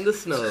 sweat in the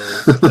snow,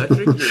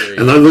 Patrick Ewing.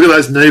 And look at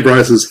those knee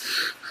braces.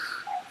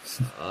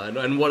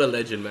 And what a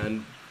legend,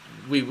 man.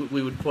 We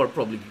would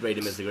probably rate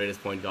him as the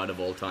greatest point guard of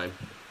all time.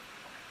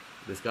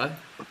 This guy?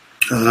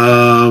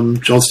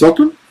 John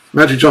Stockton?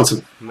 Magic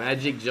Johnson.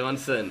 Magic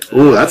Johnson.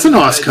 Oh, that's a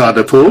nice card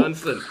to pull.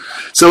 Johnson.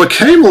 So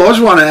Akeem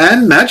Olajuwon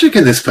and Magic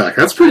in this pack.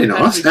 That's pretty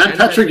nice. And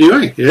Patrick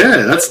Ewing.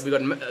 Yeah, that's... We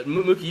got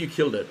Mookie, you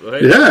killed it,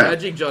 right? Yeah.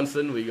 Magic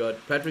Johnson, we got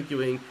Patrick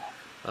Ewing,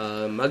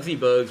 Muggsy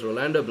Bogues,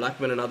 Rolando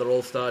Blackman, another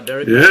All-Star,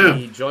 Derek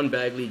McKee, John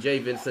Bagley, Jay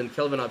Vincent,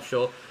 Kelvin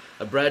Upshaw,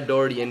 a Brad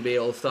Doherty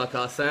NBA All-Star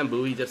card, Sam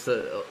Bowie, just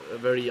a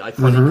very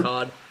iconic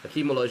card,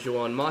 Akeem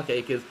Olajuwon, Mark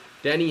Akers,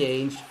 Danny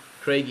Ainge,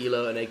 Craig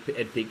Elo, and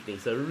Ed Pinckney.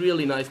 So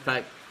really nice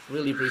pack.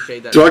 Really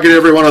appreciate that. Do I get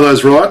every one of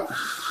those right?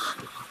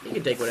 You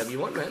can take whatever you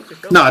want, man.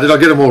 No, did I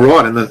get them all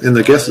right in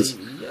the guesses?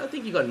 Yeah, I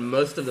think you got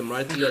most of them right.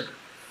 I think you got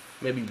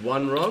maybe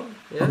one wrong.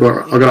 Yeah?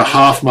 I got a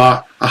half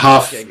mark,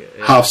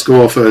 half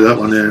score for that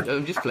one. Yeah.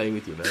 I'm just playing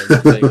with you, man. I'm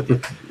just playing with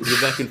you.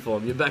 You're back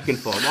in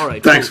form. All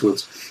right. Thanks, cool.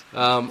 Woods.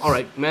 All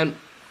right, man.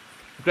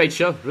 Great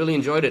show. Really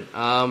enjoyed it.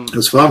 It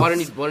was fun. Why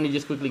don't you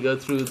just quickly go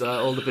through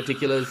all the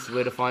particulars,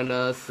 where to find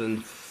us,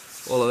 and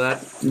all of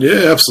that?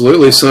 Yeah,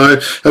 absolutely. So,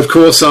 of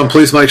course,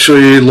 please make sure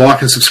you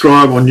like and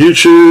subscribe on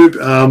YouTube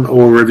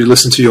or wherever you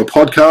listen to your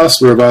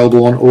podcast. We're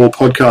available on all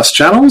podcast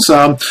channels.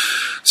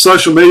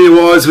 Social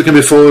media-wise, we can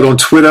be followed on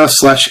Twitter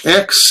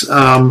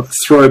 /X,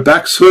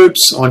 Throwback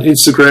Hoops, on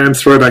Instagram,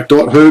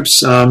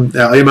 throwback.hoops,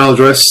 our email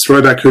address,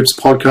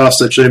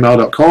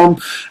 throwbackhoopspodcast@gmail.com.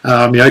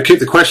 Keep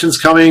the questions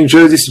coming,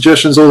 jersey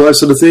suggestions, all those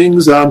sort of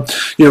things.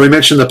 We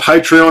mentioned the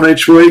Patreon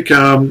each week.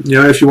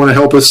 If you want to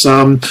help us,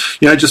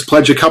 just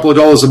pledge a couple of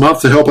dollars a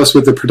month to help us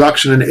with the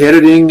production and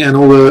editing and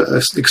all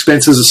the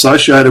expenses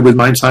associated with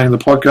maintaining the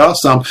podcast.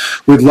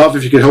 We'd love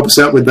if you could help us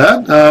out with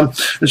that.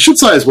 And should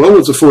say as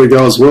well, before we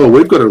go as well,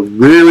 we've got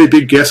a really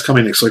big guest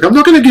coming next week. I'm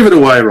not going to give it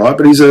away, right?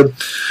 But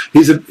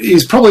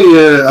he's probably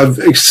a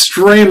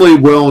extremely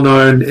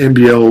well-known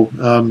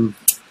NBL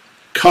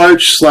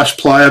coach /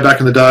 player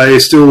back in the day.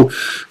 Still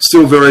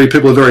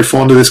people are very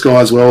fond of this guy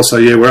as well. So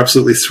yeah, we're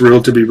absolutely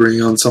thrilled to be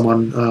bringing on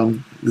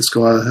someone, this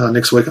guy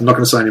next week. I'm not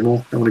going to say anymore.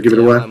 I don't want to give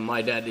it away.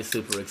 My dad is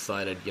super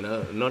excited.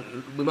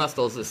 We must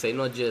also say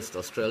not just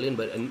Australian,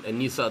 but a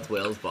New South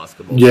Wales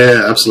basketball.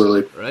 Yeah,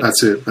 absolutely. Right?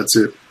 That's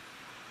it.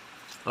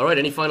 All right.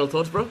 Any final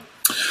thoughts, bro?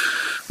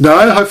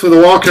 No, hopefully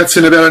the Wildcats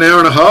in about an hour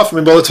and a half. I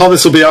mean, by the time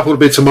this will be up, it'll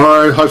be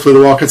tomorrow. Hopefully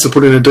the Wildcats will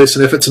put in a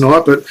decent effort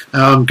tonight. But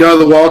go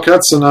the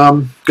Wildcats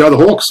and go the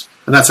Hawks.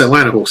 And that's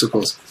Atlanta Hawks, of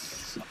course.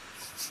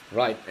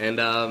 Right. And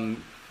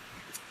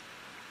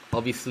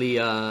obviously,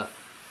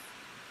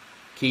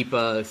 keep,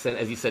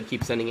 as you said,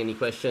 keep sending any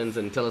questions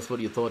and tell us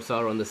what your thoughts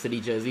are on the City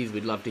jerseys.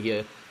 We'd love to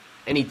hear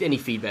any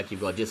feedback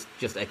you've got,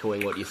 just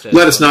echoing what you said.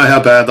 Let us know how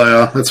bad they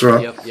are. That's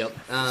right. Yep.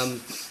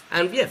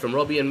 And yeah, from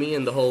Robbie and me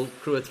and the whole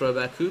crew at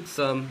Throwback Hoops,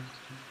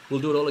 we'll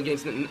do it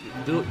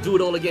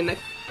all again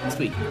next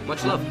week.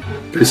 Much love.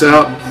 Peace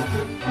out.